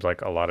 and it seems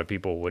like a lot of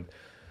people would,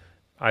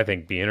 I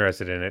think, be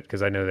interested in it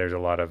because I know there's a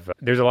lot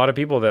of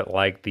people that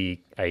like the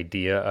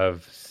idea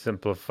of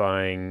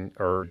simplifying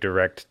or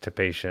direct to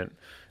patient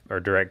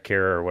or direct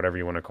care or whatever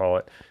you want to call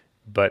it,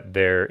 but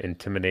they're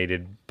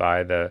intimidated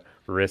by the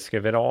risk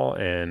of it all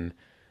and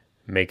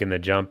making the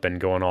jump and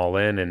going all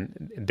in,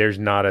 and there's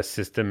not a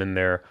system in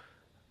their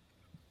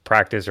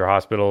practice or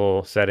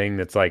hospital setting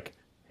that's like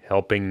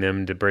helping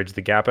them to bridge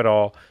the gap at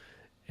all.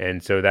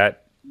 And so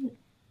that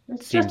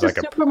It's seems just a like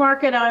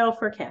supermarket aisle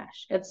for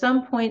cash. At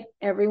some point,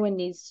 everyone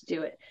needs to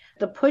do it.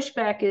 The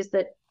pushback is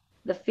that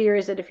the fear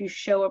is that if you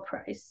show a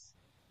price,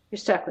 you're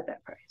stuck with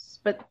that price.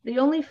 But the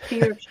only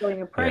fear of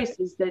showing a yeah. price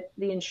is that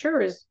the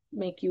insurers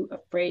make you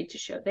afraid to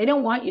show. They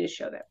don't want you to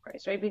show that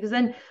price, right? Because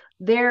then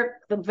the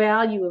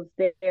value of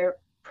their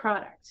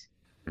product,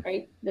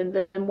 right?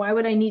 Then why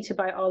would I need to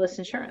buy all this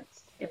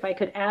insurance if I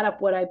could add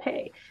up what I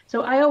pay?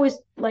 So I always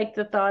like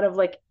the thought of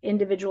like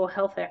individual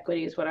health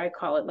equity is what I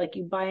call it. Like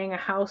you buying a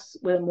house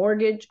with a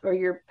mortgage or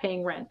you're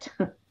paying rent.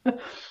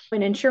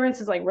 When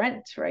insurance is like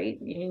rent, right?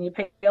 And you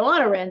pay a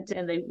lot of rent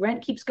and the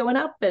rent keeps going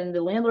up and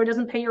the landlord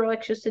doesn't pay your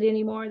electricity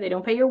anymore. They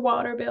don't pay your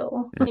water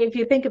bill, if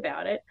you think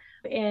about it.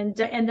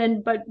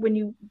 But when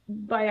you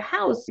buy a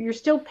house, you're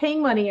still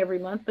paying money every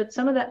month, but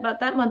some of that, but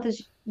that month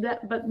is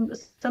that, but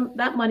some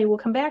that money will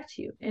come back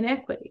to you in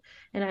equity.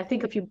 And I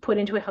think if you put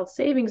into a health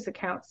savings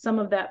account some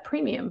of that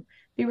premium,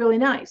 be really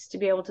nice to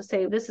be able to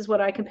say, this is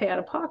what I can pay out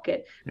of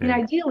pocket. And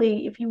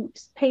ideally, if you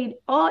paid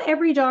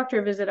every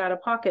doctor visit out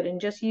of pocket and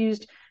just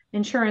used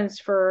insurance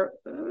for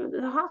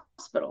the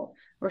hospital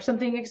or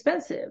something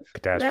expensive,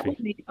 that would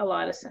make a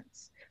lot of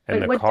sense.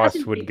 And but the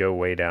cost would go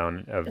way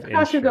down of the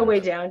cost would go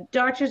way down.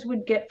 Doctors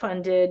would get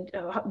funded.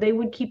 They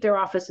would keep their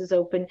offices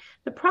open.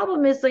 The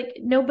problem is like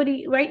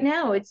nobody right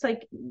now. It's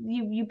like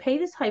you pay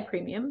this high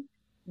premium,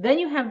 then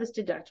you have this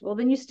deductible,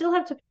 then you still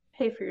have to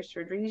pay for your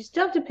surgery. You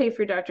still have to pay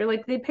for your doctor.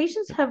 Like the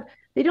patients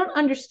they don't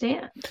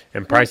understand.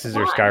 And prices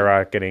are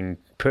skyrocketing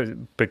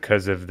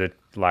because of the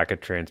lack of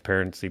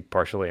transparency.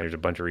 Partially, there's a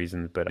bunch of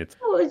reasons, but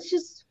it's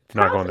just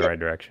not going the right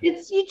direction.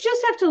 You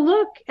just have to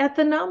look at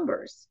the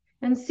numbers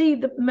and see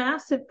the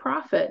massive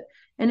profit,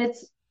 and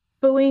it's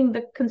buoying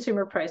the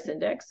consumer price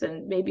index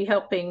and maybe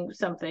helping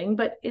something,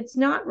 but it's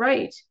not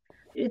right.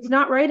 It's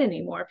not right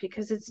anymore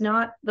because it's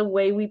not the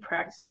way we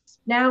practice.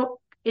 Now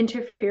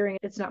interfering,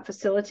 it's not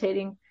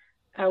facilitating.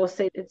 I will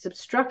say it's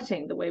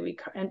obstructing the way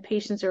and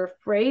patients are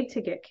afraid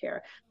to get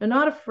care. They're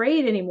not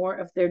afraid anymore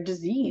of their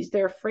disease.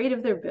 They're afraid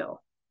of their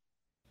bill.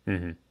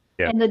 Mm-hmm.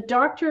 Yeah. And the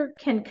doctor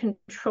can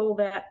control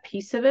that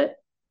piece of it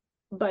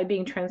by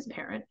being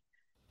transparent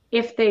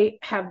if they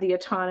have the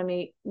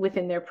autonomy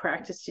within their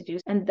practice to do.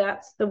 And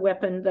that's the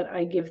weapon that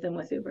I give them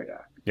with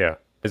UberDoc. Yeah.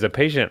 As a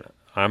patient,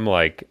 I'm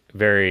like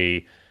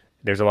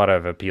there's a lot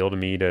of appeal to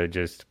me to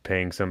just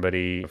paying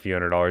somebody a few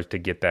 $100s to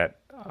get that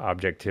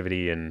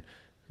objectivity and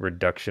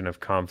reduction of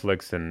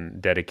conflicts and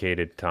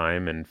dedicated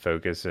time and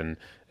focus and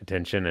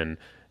attention and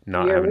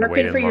not having to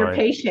wait in line. You're working for your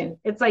patient.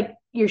 It's like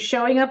you're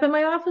showing up in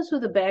my office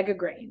with a bag of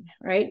grain,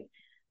 right?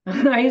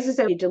 I used to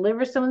say, you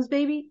deliver someone's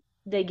baby,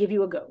 they give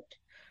you a goat.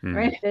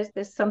 Right?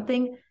 There's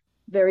something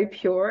very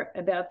pure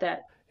about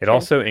that. It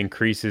also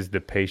increases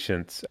the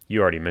patient's,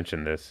 you already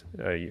mentioned this,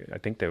 I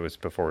think that was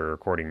before we were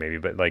recording maybe,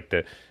 but like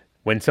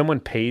when someone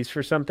pays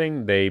for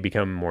something, they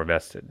become more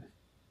vested.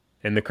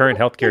 In the current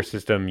healthcare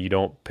system, you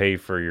don't pay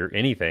for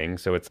anything,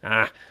 so it's,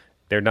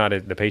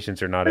 the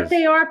patients are not as... But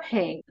they are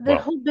paying. The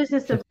whole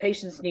business of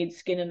patients need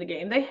skin in the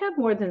game. They have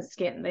more than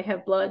skin. They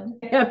have blood,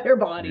 they have their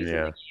bodies in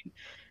the game.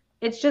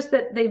 It's just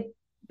that they've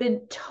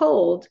been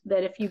told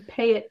that if you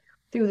pay it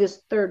through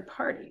this third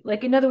party.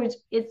 Like, in other words,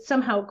 it's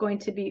somehow going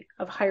to be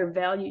of higher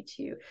value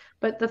to you.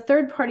 But the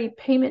third party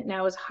payment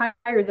now is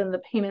higher than the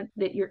payment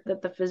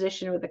that the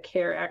physician or the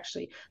care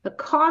actually. The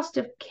cost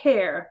of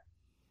care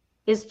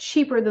is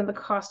cheaper than the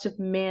cost of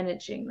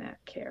managing that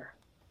care.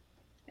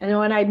 And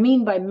what I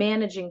mean by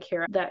managing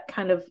care, that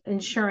kind of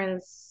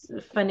insurance,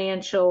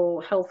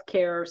 financial,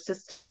 healthcare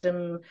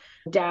system,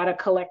 data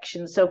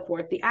collection, so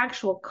forth, the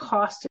actual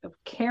cost of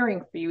caring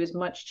for you is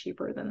much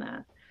cheaper than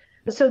that.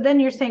 So then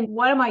you're saying,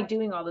 what am I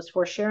doing all this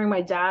for? Sharing my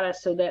data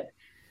so that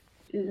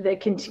they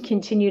can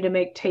continue to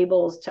make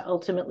tables to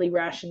ultimately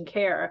ration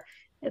care.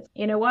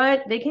 You know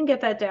what? They can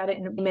get that data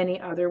in many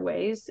other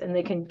ways, and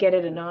they can get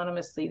it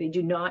anonymously. They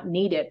do not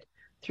need it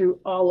through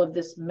all of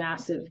this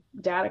massive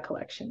data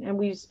collection. And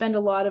we spend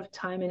a lot of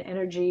time and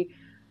energy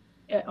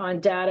on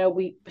data.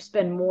 We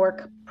spend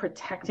more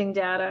protecting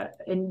data,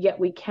 and yet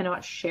we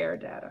cannot share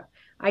data.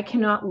 I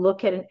cannot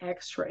look at an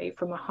X-ray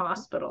from a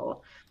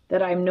hospital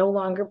that I'm no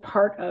longer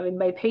part of, and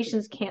my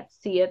patients can't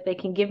see it. They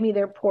can give me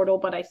their portal,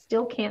 but I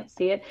still can't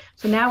see it.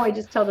 So now I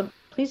just tell them,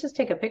 please just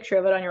take a picture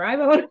of it on your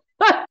iPhone.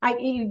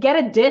 You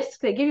get a disc.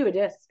 They give you a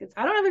disc.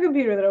 I don't have a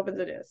computer that opens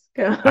a disc.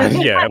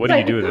 Yeah, what do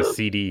you do with a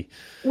CD?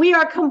 We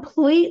are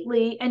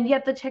completely, and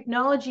yet the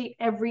technology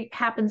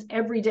happens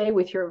every day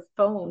with your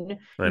phone.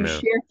 You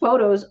share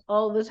photos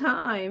all the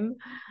time,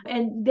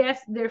 and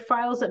they're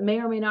files that may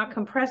or may not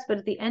compress, but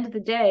at the end of the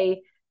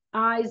day,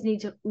 eyes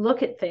need to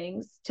look at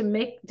things to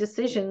make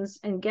decisions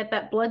and get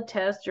that blood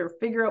test or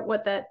figure out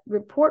what that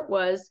report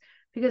was,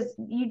 because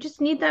you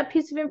just need that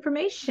piece of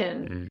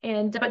information.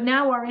 But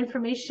now our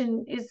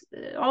information is,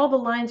 all the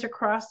lines are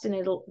crossed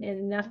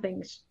and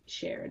nothing's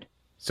shared.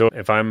 So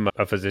if I'm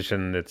a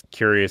physician that's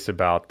curious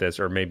about this,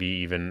 or maybe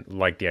even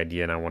like the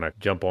idea and I want to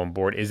jump on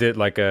board, is it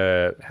like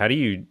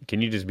can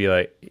you just be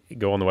like,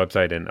 go on the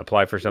website and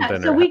apply for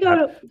something? Yeah,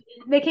 so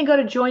they can go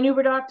to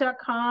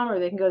joinuberdoc.com, or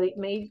they can go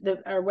to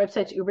our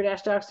website's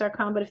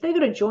uber-docs.com. But if they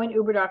go to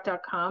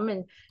joinuberdoc.com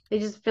and they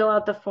just fill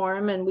out the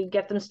form and we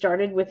get them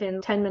started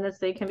within 10 minutes,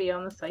 they can be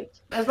on the site,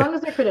 as long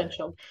as they're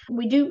credentialed.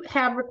 We do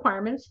have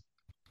requirements.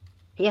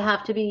 You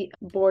have to be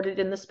boarded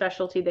in the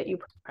specialty that you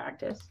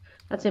practice.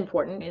 That's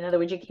important. In other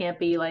words, you can't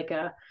be like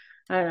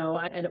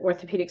an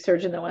orthopedic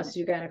surgeon that wants to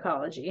do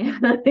gynecology.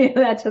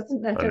 That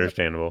doesn't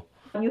understandable.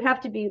 You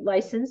have to be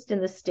licensed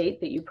in the state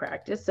that you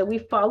practice. So we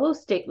follow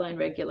state line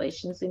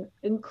regulations,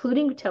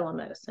 including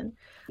telemedicine.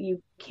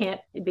 You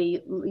can't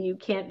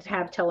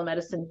have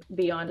telemedicine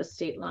beyond a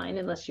state line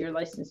unless you're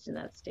licensed in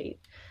that state.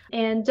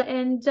 And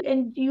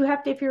you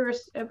have to, if you're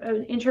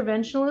an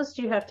interventionalist,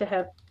 you have to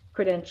have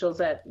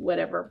credentials at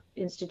whatever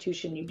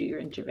institution you do your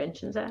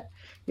interventions at.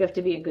 You have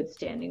to be in good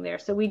standing there.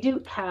 So we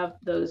do have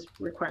those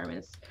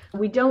requirements.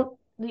 We don't,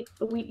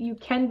 you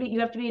can be, you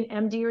have to be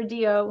an MD or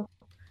DO.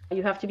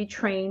 You have to be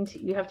trained.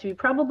 You have to be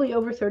probably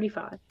over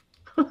 35.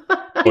 Oh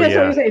That's what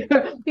yeah. you say,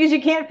 because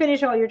you can't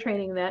finish all your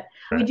training in that.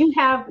 We Right. do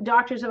have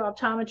doctors of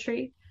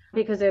optometry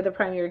because they're the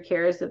primary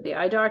cares of the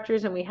eye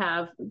doctors, and we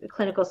have the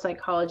clinical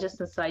psychologists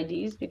and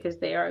PsyDs because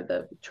they are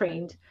the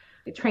trained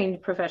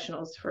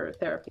professionals for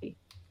therapy.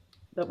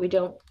 But we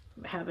don't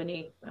have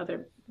any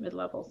other mid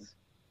levels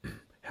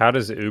How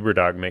does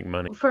UberDoc make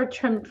money?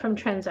 from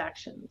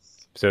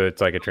transactions. So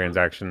it's like a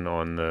transaction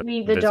on the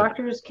The visit.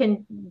 doctors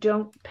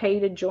don't pay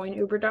to join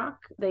UberDoc.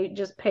 They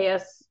just pay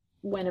us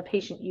when a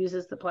patient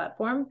uses the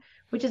platform,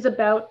 which is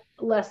about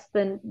less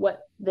than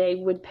what they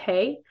would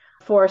pay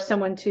for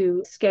someone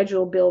to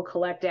schedule, bill,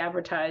 collect,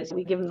 advertise.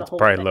 We give them the It's whole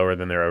probably thing. lower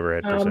than their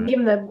overhead percentage.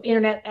 Give them the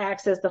internet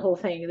access, the whole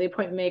thing, the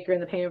appointment maker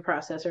and the payment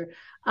processor.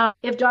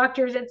 If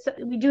doctors,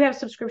 we do have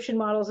subscription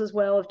models as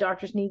well. If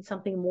doctors need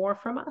something more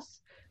from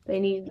us, they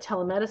need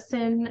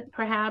telemedicine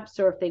perhaps,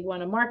 or if they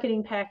want a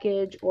marketing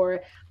package,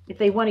 or if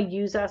they want to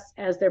use us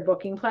as their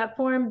booking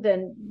platform,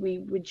 then we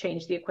would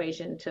change the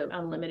equation to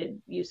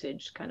unlimited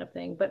usage kind of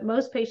thing. But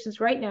most patients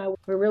right now,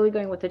 we're really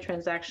going with the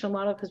transactional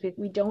model because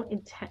we don't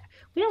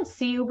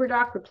see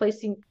UberDoc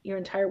replacing your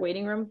entire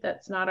waiting room.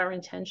 That's not our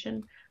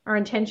intention. Our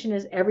intention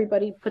is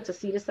everybody puts a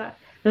seat aside.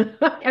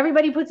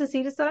 Everybody puts a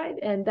seat aside,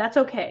 and that's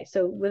okay.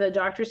 So when a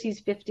doctor sees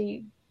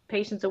 50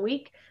 patients a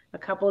week, a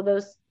couple of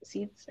those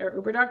seats are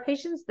UberDoc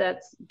patients.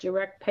 That's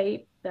direct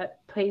pay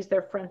that pays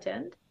their front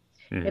end.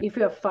 If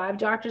you have 5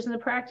 doctors in the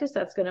practice,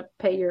 that's going to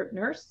pay your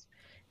nurse.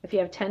 If you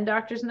have 10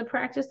 doctors in the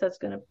practice, that's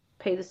going to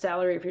pay the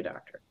salary of your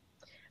doctor.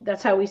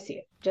 That's how we see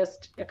it.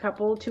 Just a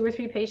couple, 2 or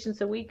 3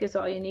 patients a week is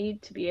all you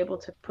need to be able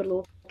to put a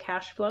little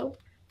cash flow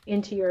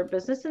into your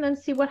business and then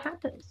see what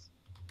happens.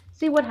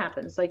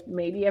 Like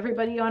maybe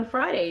everybody on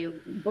Friday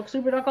books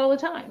UberDoc all the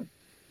time,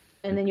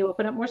 and then you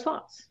open up more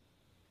slots.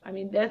 I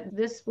mean,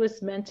 this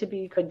was meant to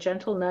be a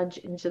gentle nudge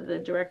into the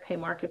direct pay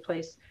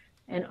marketplace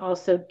and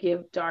also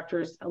give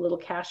doctors a little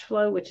cash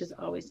flow, which is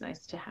always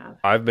nice to have.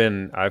 I've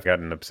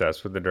gotten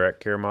obsessed with the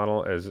direct care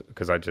model as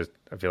because I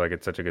feel like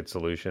it's such a good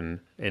solution,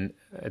 and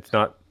it's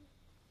not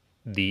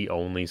the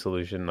only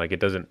solution. Like it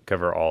doesn't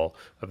cover all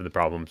of the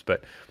problems,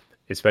 but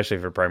especially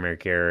for primary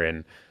care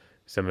and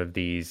some of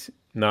these,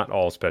 not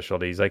all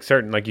specialties, like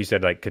certain, like you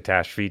said, like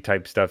catastrophe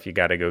type stuff, you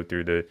got to go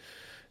through the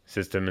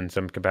system in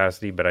some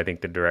capacity. But I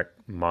think the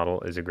direct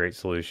model is a great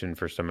solution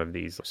for some of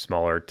these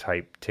smaller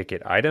type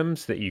ticket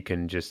items that you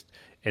can just,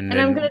 and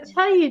I'm going to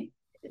tell you,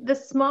 the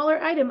smaller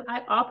item,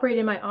 I operate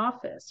in my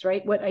office,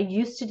 right? What I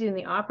used to do in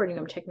the operating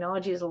room,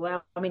 technology has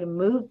allowed me to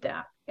move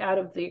that out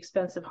of the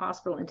expensive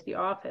hospital into the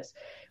office.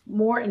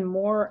 More and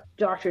more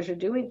doctors are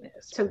doing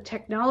this. So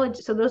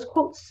technology, so those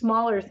quote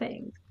smaller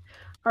things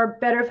are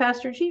better,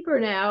 faster, cheaper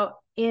now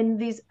in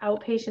these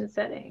outpatient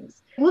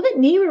settings. Look at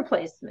knee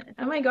replacement.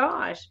 Oh my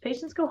gosh,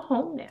 patients go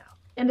home now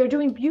and they're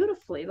doing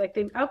beautifully. Like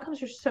the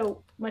outcomes are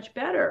so much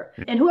better.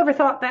 And whoever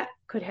thought that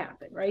could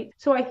happen, right?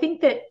 So I think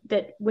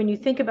that when you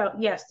think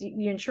about, yes,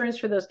 the insurance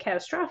for those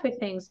catastrophic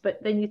things,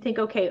 but then you think,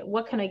 okay,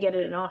 what can I get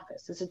at an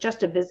office? Is it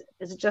just a visit?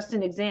 Is it just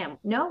an exam?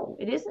 No,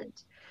 it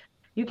isn't.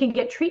 You can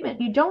get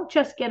treatment. You don't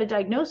just get a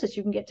diagnosis,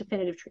 you can get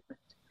definitive treatment.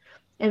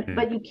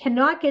 But you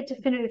cannot get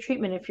definitive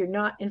treatment if you're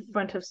not in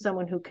front of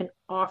someone who can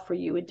offer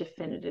you a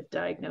definitive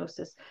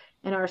diagnosis.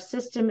 And our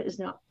system is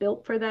not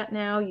built for that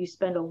now. You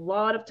spend a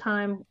lot of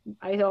time,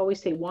 I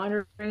always say,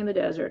 wandering in the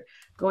desert,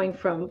 going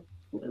from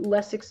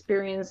less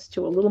experience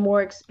to a little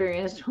more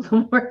experience to a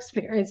little more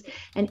experience.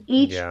 And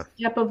each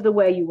step of the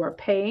way you are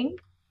paying,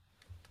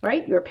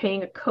 right? You're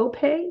paying a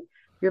copay,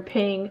 you're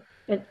paying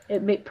a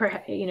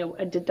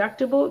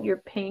deductible, you're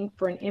paying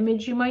for an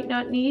image you might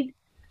not need.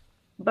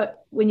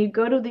 But when you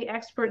go to the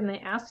expert and they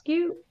ask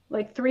you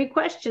like 3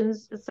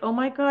 questions, it's, oh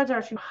my God,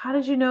 Darcy, how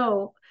did you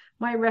know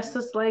my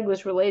restless leg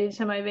was related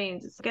to my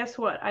veins? It's, guess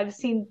what? I've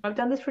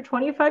done this for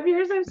 25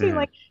 years. I've seen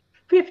like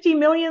 50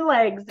 million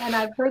legs, and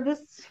I've heard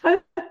this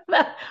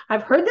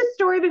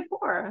story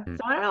before. So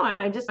I don't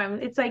know.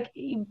 It's like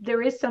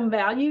there is some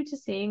value to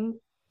seeing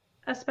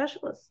a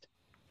specialist.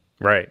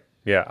 Right.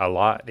 Yeah, a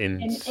lot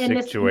in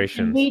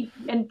situations.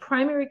 And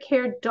primary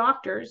care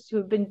doctors who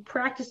have been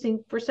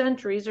practicing for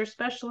centuries are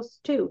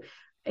specialists too.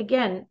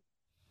 Again,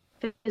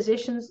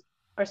 physicians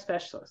are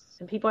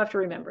specialists, and people have to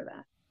remember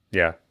that.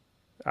 Yeah.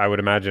 I would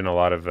imagine a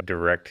lot of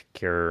direct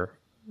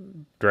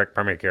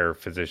primary care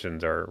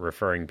physicians are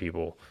referring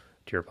people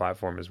to your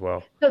platform as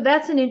well. So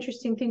that's an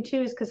interesting thing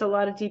too, is because a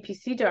lot of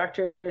DPC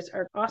doctors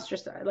are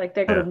ostracized, like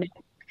they're kind of,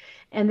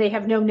 and they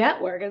have no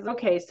network. It's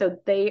okay, so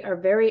they are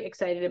very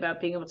excited about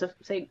being able to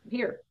say,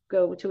 here,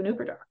 go to an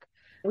UberDoc.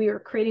 We are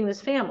creating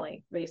this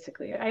family,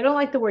 basically. I don't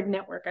like the word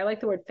network. I like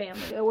the word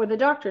family, or the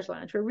doctor's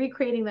lounge. We're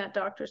recreating that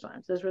doctor's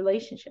lounge, those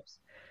relationships.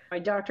 My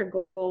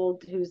Dr.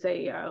 Gold, who's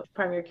a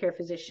primary care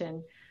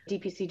physician,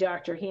 DPC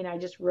doctor, he and I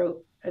just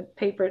wrote a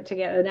paper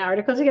together, an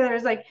article together.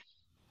 It's like,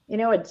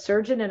 a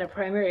surgeon and a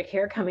primary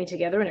care coming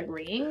together and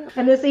agreeing.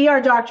 And this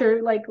ER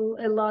doctor like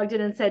logged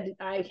in and said,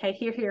 I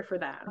here for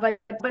that.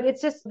 But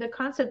it's just the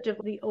concept of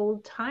the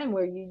old time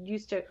where you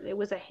used to, it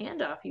was a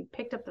handoff. You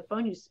picked up the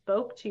phone, you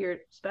spoke to your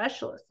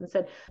specialist and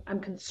said, I'm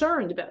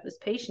concerned about this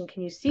patient.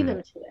 Can you see Mm,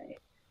 them today?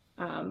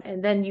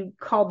 And then you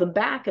called them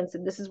back and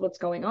said, this is what's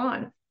going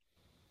on.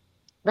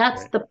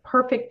 That's right. the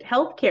perfect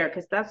healthcare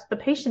because that's the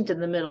patient in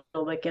the middle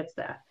that gets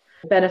that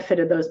benefit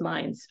of those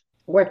minds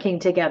working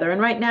together.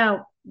 And right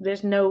now,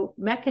 there's no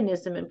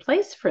mechanism in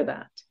place for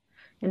that.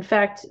 In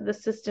fact, the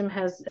system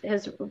has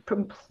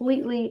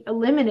completely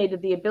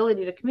eliminated the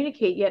ability to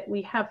communicate, yet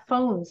we have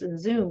phones and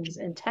Zooms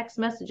and text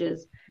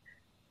messages.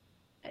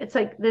 It's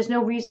like there's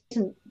no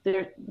reason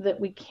there that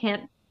we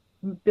can't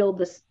build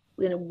this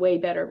in a way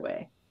better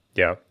way.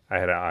 Yeah, I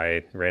had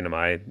a random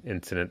eye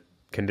incident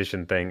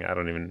condition thing. I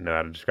don't even know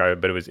how to describe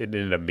it, but it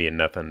ended up being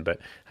nothing. But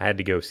I had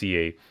to go see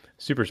a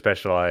super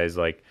specialized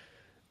like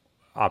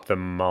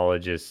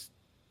ophthalmologist,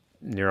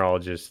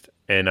 neurologist,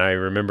 and I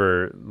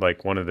remember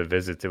like one of the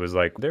visits. It was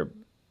like they're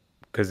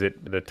because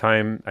it the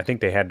time I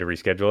think they had to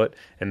reschedule it,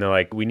 and they're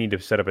like, we need to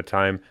set up a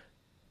time,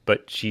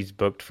 but she's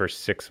booked for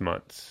 6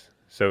 months.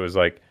 So it was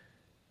like,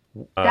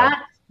 uh, That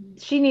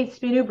she needs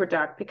to be an Uber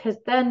doc because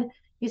then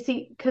you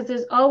see, because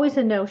there's always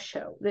a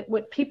no-show. That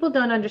what people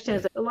don't understand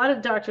is that a lot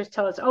of doctors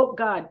tell us, "Oh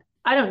God,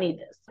 I don't need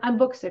this. I'm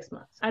booked 6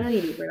 months. I don't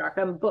need Uber doc.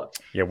 I'm booked."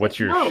 yeah, It's like what's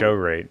your show no,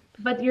 rate?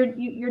 but your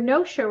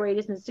no-show rate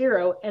isn't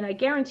zero, and I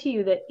guarantee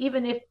you that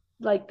even if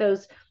like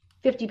those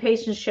 50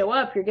 patients show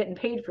up, you're getting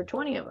paid for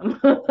 20 of them.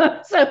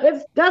 So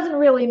it doesn't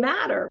really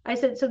matter. I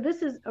said, so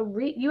this is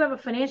you have a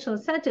financial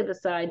incentive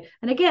aside.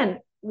 And again,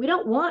 we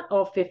don't want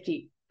all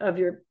 50 of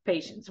your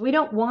patients. We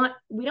don't want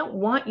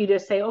you to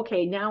say,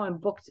 okay, now I'm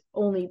booked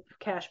only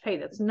cash pay.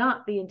 That's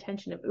not the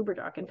intention of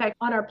UberDoc. In fact,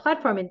 on our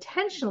platform,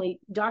 intentionally,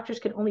 doctors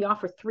can only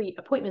offer 3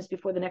 appointments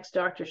before the next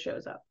doctor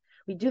shows up.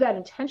 We do that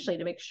intentionally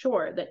to make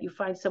sure that you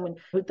find someone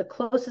with the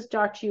closest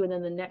doctor to you and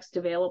then the next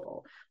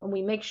available. And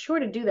we make sure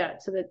to do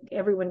that so that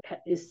everyone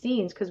is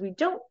seen because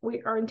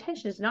our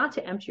intention is not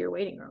to empty your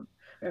waiting room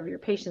of your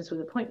patients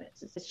with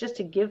appointments. It's just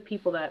to give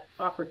people that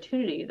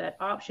opportunity, that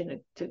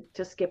option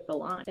to skip the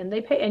line.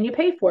 And you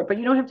pay for it, but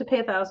you don't have to pay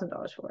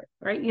 $1,000 for it,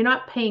 right? You're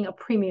not paying a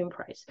premium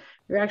price.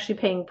 You're actually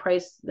paying a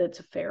price that's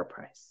a fair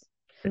price.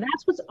 And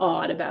that's what's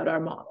odd about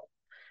our model.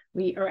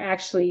 We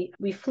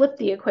flipped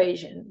the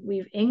equation.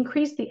 We've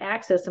increased the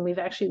access and we've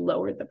actually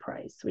lowered the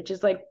price, which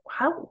is like,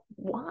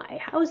 why?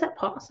 How is that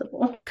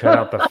possible? Cut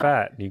out the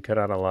fat. You cut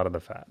out a lot of the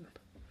fat.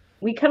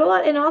 We cut a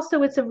lot. And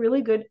also, it's a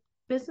really good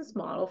business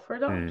model for a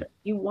Hmm. doctor.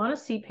 You want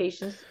to see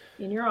patients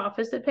in your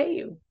office that pay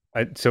you.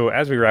 So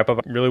as we wrap up,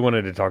 I really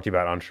wanted to talk to you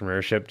about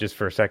entrepreneurship just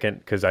for a second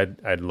because I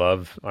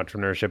love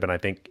entrepreneurship and I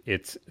think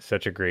it's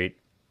such a great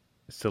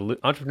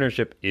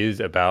entrepreneurship is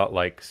about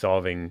like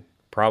solving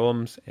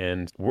problems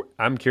and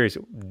I'm curious,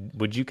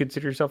 would you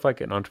consider yourself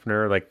like an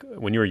entrepreneur like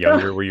when you were So,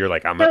 younger where you're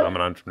like so, I'm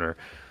an entrepreneur?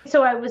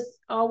 so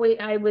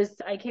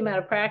I came out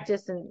of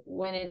practice and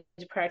went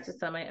into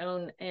practice on my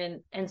own.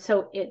 And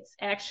so it's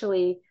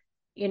actually,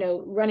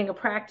 running a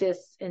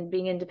practice and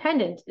being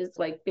independent is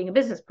like being a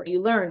business person.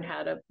 You learn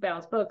how to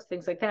balance books,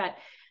 things like that.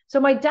 So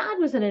my dad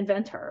was an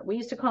inventor. We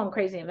used to call him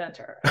crazy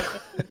inventor,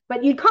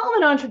 but you'd call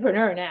him an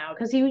entrepreneur now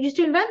because he used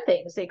to invent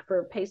things like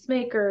for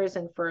pacemakers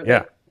and for Yeah.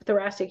 like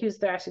he was a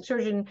thoracic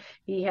surgeon.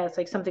 He has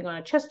like something on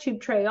a chest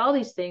tube tray, all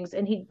these things,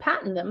 and he'd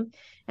patent them.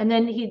 And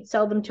then he'd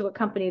sell them to a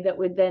company that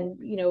would then,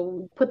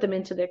 put them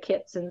into their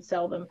kits and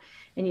sell them.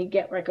 And you'd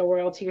get like a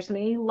royalty or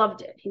something. He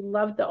loved it. He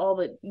loved all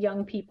the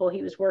young people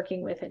he was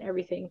working with and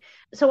everything.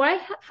 So I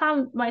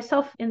found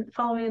myself in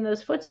following in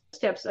those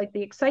footsteps, like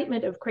the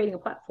excitement of creating a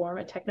platform,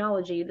 a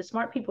technology, the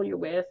smart people you're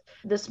with,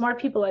 the smart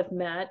people I've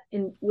met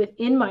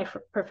within my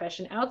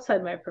profession,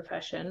 outside my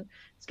profession.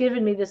 It's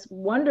given me this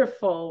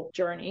wonderful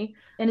journey.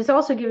 And it's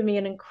also given me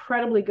an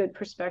incredibly good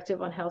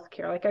perspective on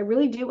healthcare. Like I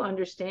really do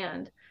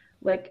understand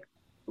like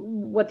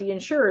what the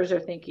insurers are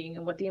thinking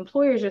and what the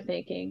employers are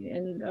thinking.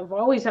 And I've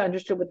always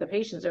understood what the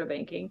patients are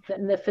thinking.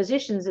 And the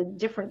physicians in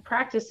different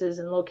practices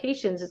and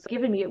locations, it's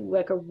given me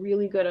like a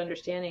really good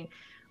understanding.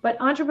 But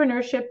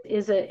entrepreneurship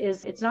is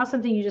it's not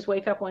something you just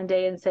wake up one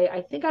day and say,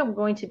 I think I'm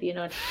going to be an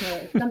entrepreneur.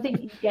 It's something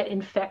you get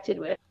infected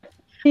with.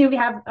 You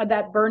have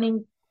that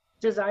burning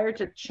desire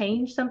to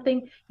change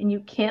something and you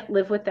can't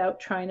live without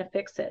trying to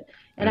fix it.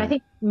 And I Mm,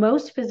 think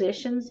most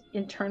physicians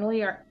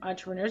internally are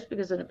entrepreneurs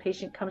because when a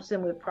patient comes to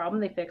them with a problem,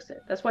 they fix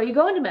it. That's why you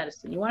go into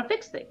medicine. You want to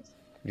fix things.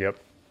 yep.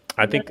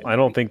 I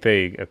don't think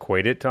they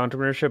equate it to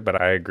entrepreneurship, but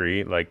I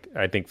agree. Like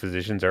I think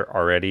physicians are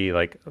already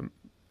like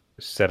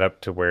set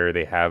up to where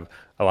they have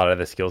a lot of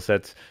the skill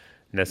sets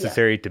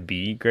Yes. necessary to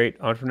be great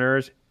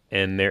entrepreneurs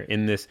and they're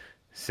in this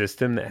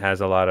system that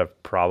has a lot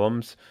of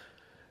problems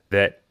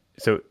that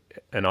so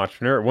an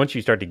entrepreneur once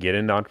you start to get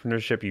into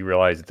entrepreneurship you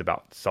realize it's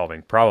about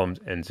solving problems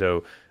and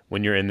so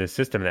when you're in this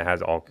system that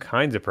has all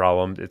kinds of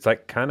problems it's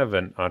like kind of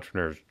an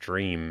entrepreneur's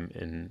dream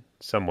in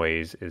some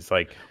ways is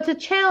like It's a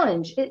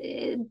challenge.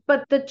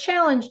 But the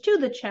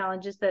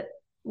challenge is that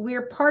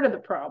we're part of the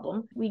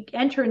problem. We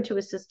enter into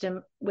a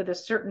system with a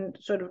certain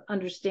sort of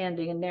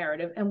understanding and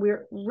narrative, and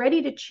we're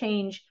ready to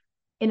change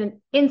in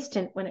an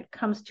instant when it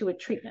comes to a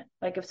treatment.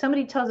 Like if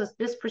somebody tells us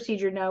this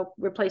procedure now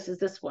replaces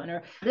this one,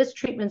 or this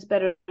treatment's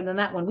better than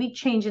that one, we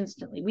change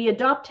instantly. We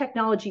adopt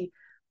technology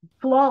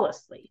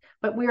flawlessly,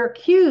 but we are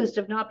accused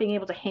of not being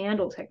able to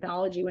handle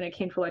technology when it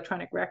came to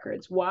electronic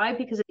records. Why?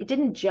 Because it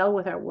didn't gel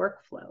with our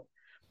workflow.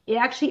 It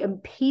actually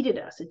impeded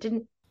us. It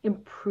didn't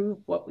improve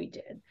what we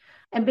did.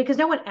 And because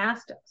no one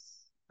asked us,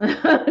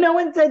 no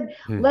one said,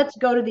 let's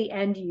go to the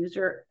end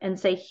user and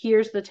say,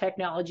 here's the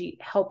technology,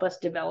 help us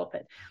develop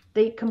it.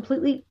 They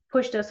completely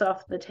pushed us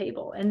off the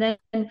table. And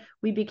then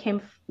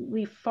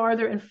we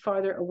farther and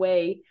farther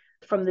away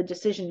from the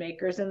decision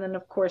makers. And then,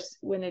 of course,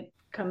 when it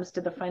comes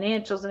to the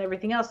financials and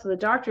everything else, so the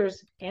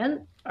doctors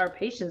and our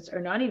patients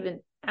are not even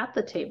at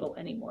the table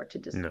anymore to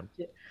decide.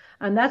 No.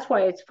 And that's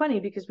why it's funny,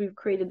 because we've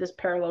created this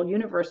parallel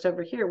universe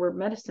over here where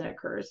medicine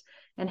occurs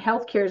and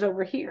healthcare is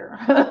over here.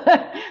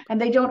 And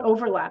they don't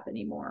overlap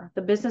anymore.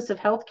 The business of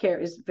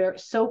healthcare is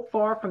so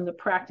far from the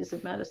practice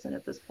of medicine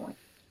at this point.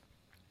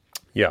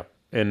 Yeah.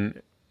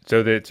 And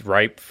so that it's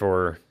ripe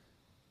for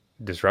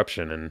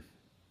disruption, and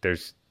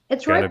it's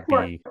ripe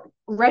for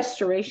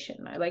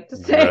restoration. I like to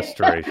say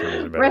restoration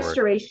is a better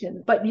restoration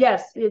word. But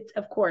yes, it's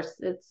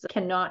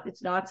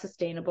not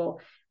sustainable.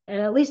 And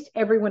at least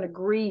everyone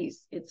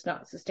agrees it's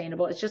not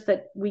sustainable. It's just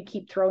that we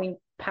keep throwing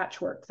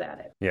patchworks at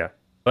it. Yeah.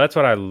 Well, that's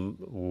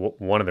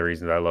one of the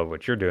reasons I love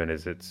what you're doing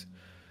is it's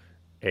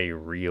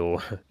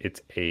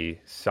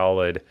a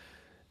solid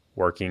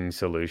working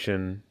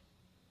solution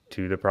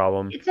to the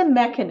problem. It's a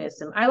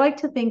mechanism. I like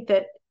to think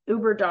that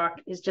UberDoc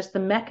is just the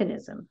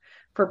mechanism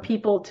for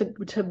people to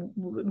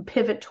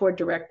pivot toward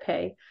direct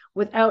pay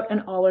without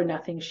an all or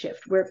nothing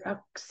shift. We're a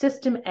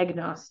system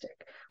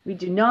agnostic. We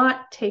do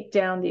not take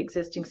down the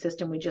existing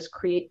system. We just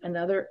create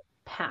another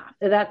path.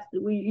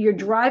 You're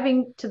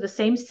driving to the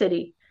same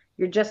city.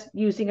 You're just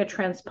using a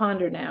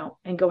transponder now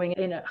and going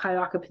in a high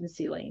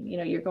occupancy lane.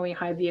 You're going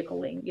high vehicle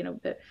lane,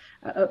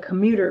 a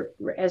commuter,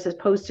 as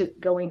opposed to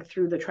going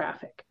through the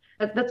traffic.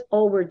 That's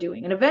all we're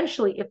doing. And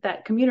eventually, if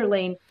that commuter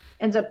lane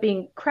ends up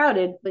being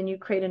crowded, then you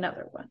create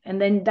another one. And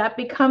then that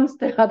becomes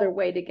the other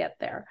way to get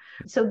there.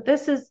 So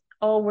this is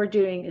all we're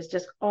doing, is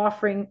just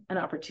offering an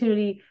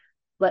opportunity.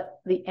 Let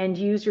the end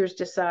users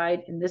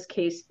decide. In this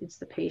case, it's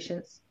the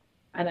patients.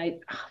 And I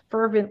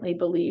fervently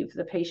believe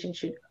the patient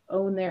should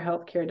own their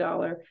healthcare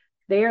dollar.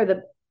 They are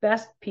the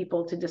best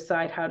people to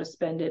decide how to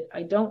spend it.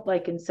 I don't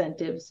like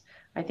incentives.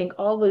 I think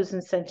all those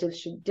incentives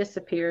should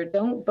disappear.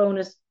 Don't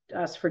bonus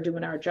us for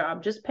doing our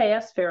job. Just pay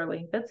us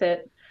fairly. That's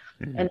it.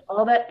 Mm-hmm. And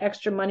all that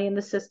extra money in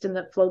the system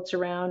that floats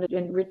around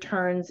and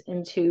returns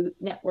into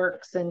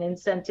networks and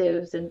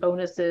incentives and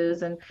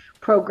bonuses and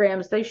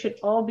programs, they should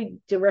all be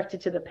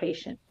directed to the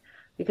patient,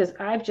 because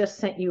I've just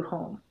sent you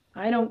home.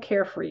 I don't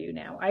care for you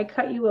now. I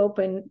cut you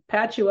open,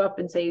 patch you up,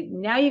 and say,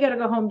 now you got to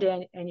go home,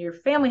 Dan, and your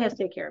family has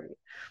to take care of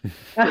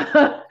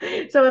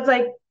you. So it's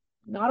like,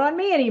 not on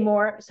me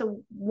anymore.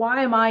 So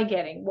why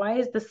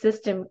is the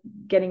system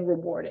getting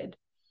rewarded?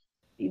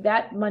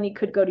 That money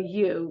could go to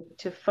you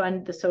to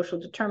fund the social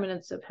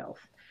determinants of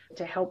health,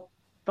 to help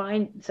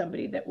find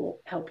somebody that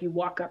will help you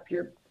walk up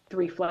your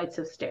 3 flights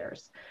of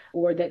stairs,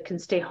 or that can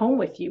stay home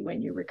with you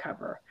when you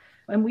recover.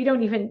 And we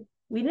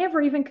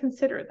never even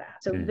consider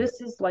that. So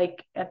This is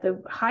like, at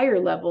the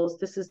higher levels,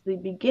 this is the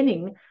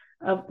beginning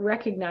of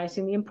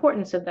recognizing the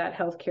importance of that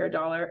healthcare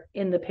dollar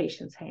in the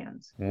patient's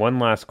hands. One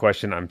last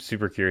question. I'm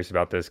super curious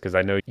about this because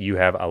I know you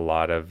have a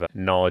lot of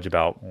knowledge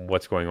about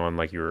what's going on,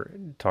 like you were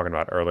talking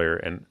about earlier.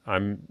 And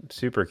I'm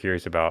super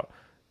curious about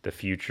the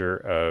future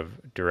of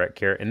direct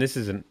care. And this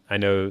isn't, I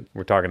know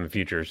we're talking the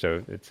future,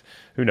 so it's,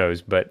 who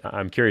knows, but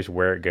I'm curious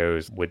where it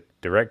goes with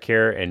direct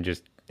care and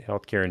just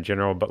healthcare in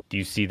general. But do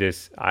you see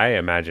this? I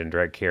imagine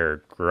direct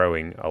care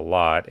growing a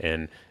lot,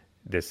 and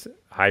this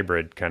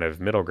hybrid kind of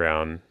middle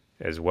ground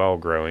as well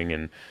growing.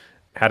 And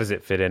how does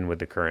it fit in with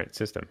the current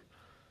system?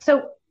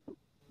 So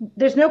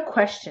there's no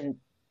question,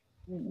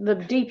 the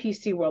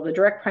DPC world, the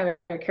direct primary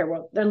care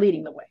world, they're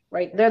leading the way,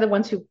 right? They're the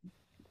ones who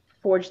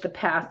forged the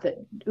path that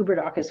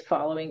UberDoc is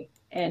following,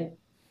 and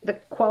the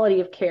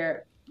quality of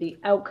care, the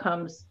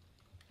outcomes,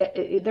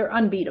 they're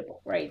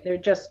unbeatable, right? They're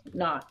just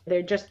not.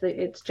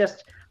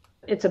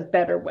 It's a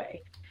better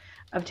way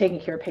of taking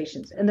care of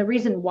patients. And the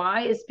reason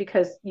why is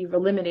because you've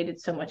eliminated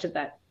so much of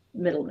that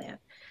middleman.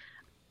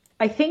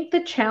 I think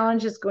the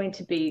challenge is going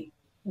to be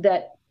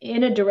that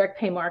in a direct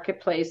pay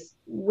marketplace,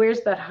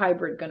 where's that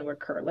hybrid going to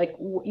occur? Like,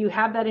 you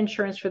have that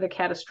insurance for the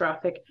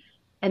catastrophic,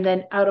 and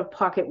then out of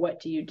pocket, what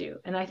do you do?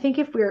 And I think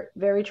if we're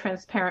very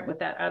transparent with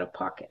that out of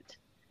pocket,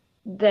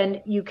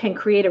 then you can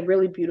create a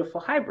really beautiful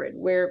hybrid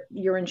where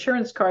your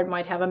insurance card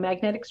might have a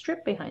magnetic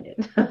strip behind it,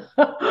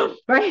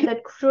 right?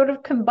 That sort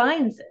of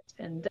combines it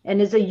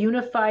and is a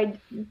unified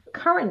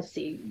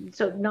currency.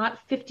 So not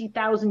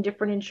 50,000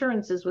 different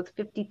insurances with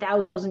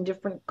 50,000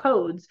 different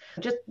codes.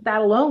 Just that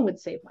alone would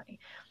save money.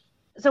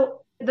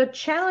 So the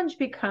challenge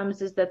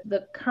becomes is that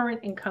the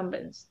current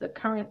incumbents, the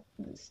current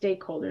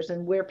stakeholders,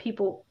 and where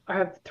people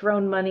have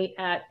thrown money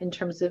at in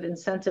terms of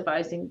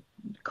incentivizing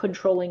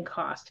controlling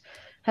cost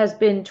has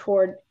been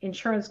toward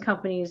insurance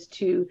companies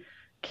to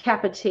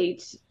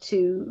capitate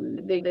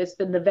there's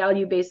been the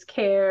value-based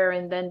care,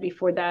 and then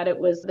before that it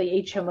was the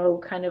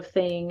HMO kind of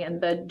thing,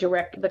 and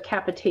the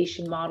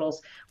capitation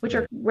models, which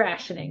are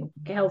rationing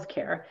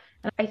healthcare.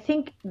 And I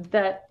think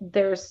that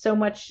there's so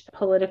much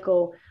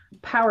political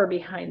power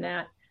behind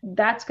that.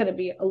 That's going to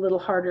be a little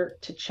harder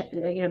to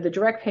the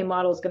direct pay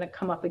model is going to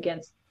come up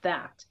against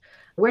that.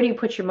 Where do you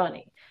put your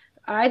money?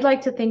 I'd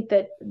like to think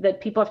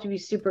that people have to be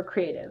super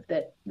creative.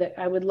 That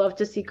I would love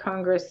to see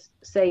Congress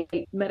say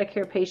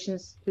Medicare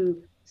patients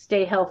who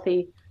stay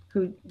healthy,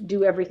 who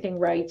do everything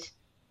right,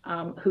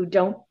 who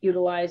don't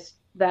utilize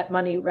that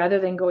money rather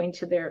than going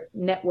to their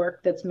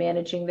network that's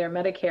managing their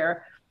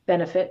Medicare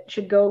benefit,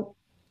 should go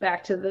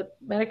back to the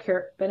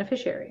Medicare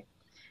beneficiary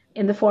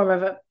in the form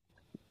of a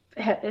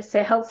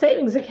health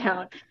savings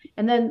account.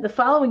 And then the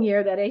following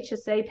year, that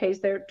HSA pays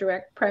their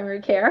direct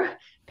primary care,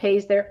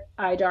 pays their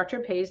eye doctor,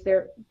 pays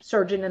their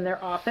surgeon in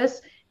their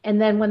office.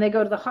 And then when they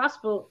go to the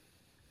hospital,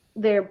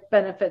 their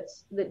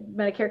benefits, the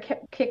Medicare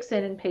kicks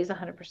in and pays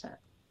 100%.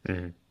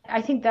 Mm-hmm.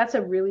 I think that's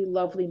a really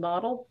lovely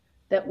model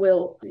that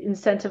will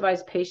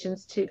incentivize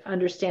patients to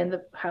understand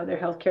how their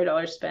healthcare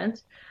dollars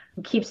spent,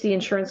 keeps the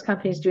insurance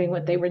companies doing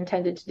what they were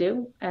intended to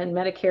do and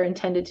Medicare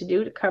intended to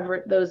do to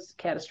cover those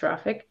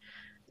catastrophic.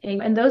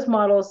 And those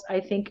models, I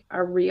think,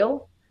 are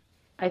real.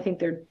 I think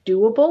they're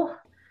doable.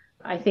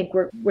 I think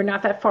we're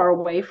not that far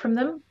away from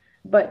them.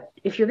 But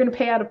if you're going to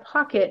pay out of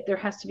pocket, there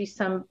has to be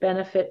some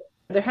benefit.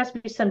 There has to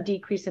be some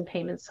decrease in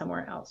payments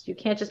somewhere else. You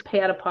can't just pay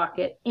out of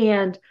pocket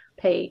and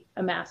pay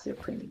a massive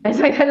premium. It's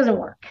like, that doesn't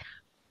work.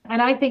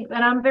 And I think,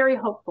 and I'm very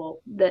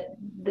hopeful that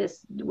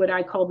this, what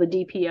I call the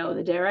DPO,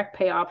 the direct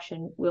pay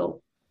option,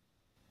 will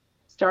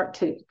start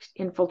to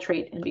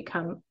infiltrate and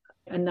become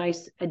a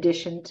nice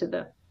addition to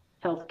the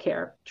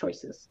healthcare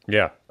choices.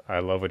 Yeah, I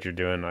love what you're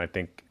doing. I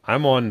think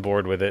I'm on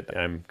board with it.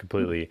 I'm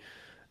completely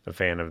a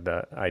fan of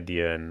the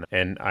idea,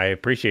 and I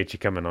appreciate you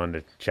coming on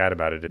to chat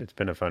about it. It's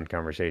been a fun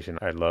conversation.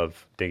 I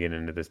love digging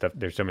into this stuff.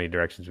 There's so many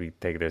directions we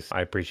take this.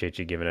 I appreciate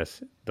you giving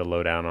us the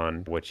lowdown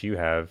on what you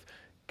have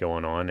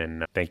going on,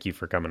 and thank you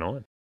for coming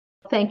on.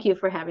 Thank you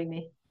for having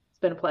me. It's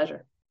been a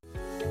pleasure.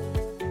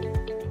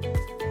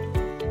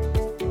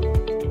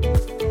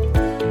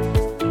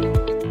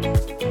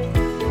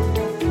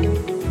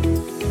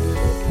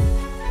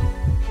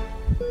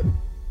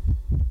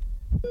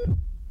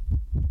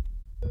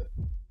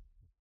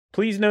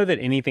 Please know that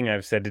anything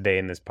I've said today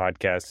in this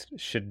podcast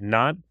should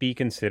not be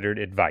considered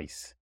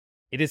advice.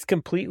 It is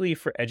completely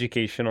for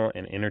educational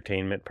and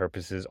entertainment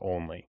purposes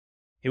only.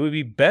 It would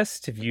be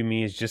best to view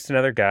me as just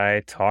another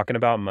guy talking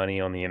about money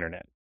on the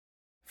internet.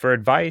 For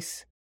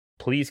advice,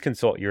 please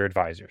consult your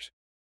advisors.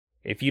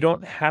 If you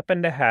don't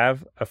happen to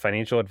have a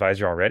financial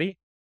advisor already,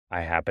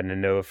 I happen to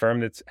know a firm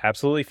that's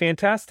absolutely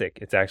fantastic.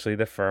 It's actually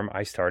the firm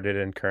I started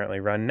and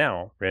currently run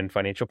now, Ren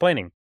Financial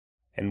Planning.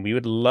 And we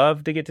would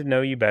love to get to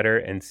know you better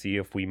and see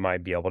if we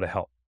might be able to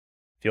help.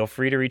 Feel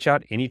free to reach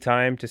out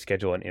anytime to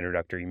schedule an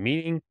introductory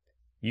meeting.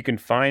 You can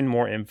find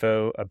more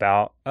info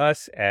about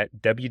us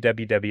at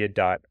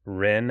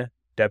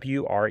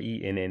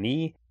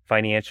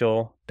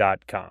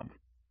www.renfinancial.com.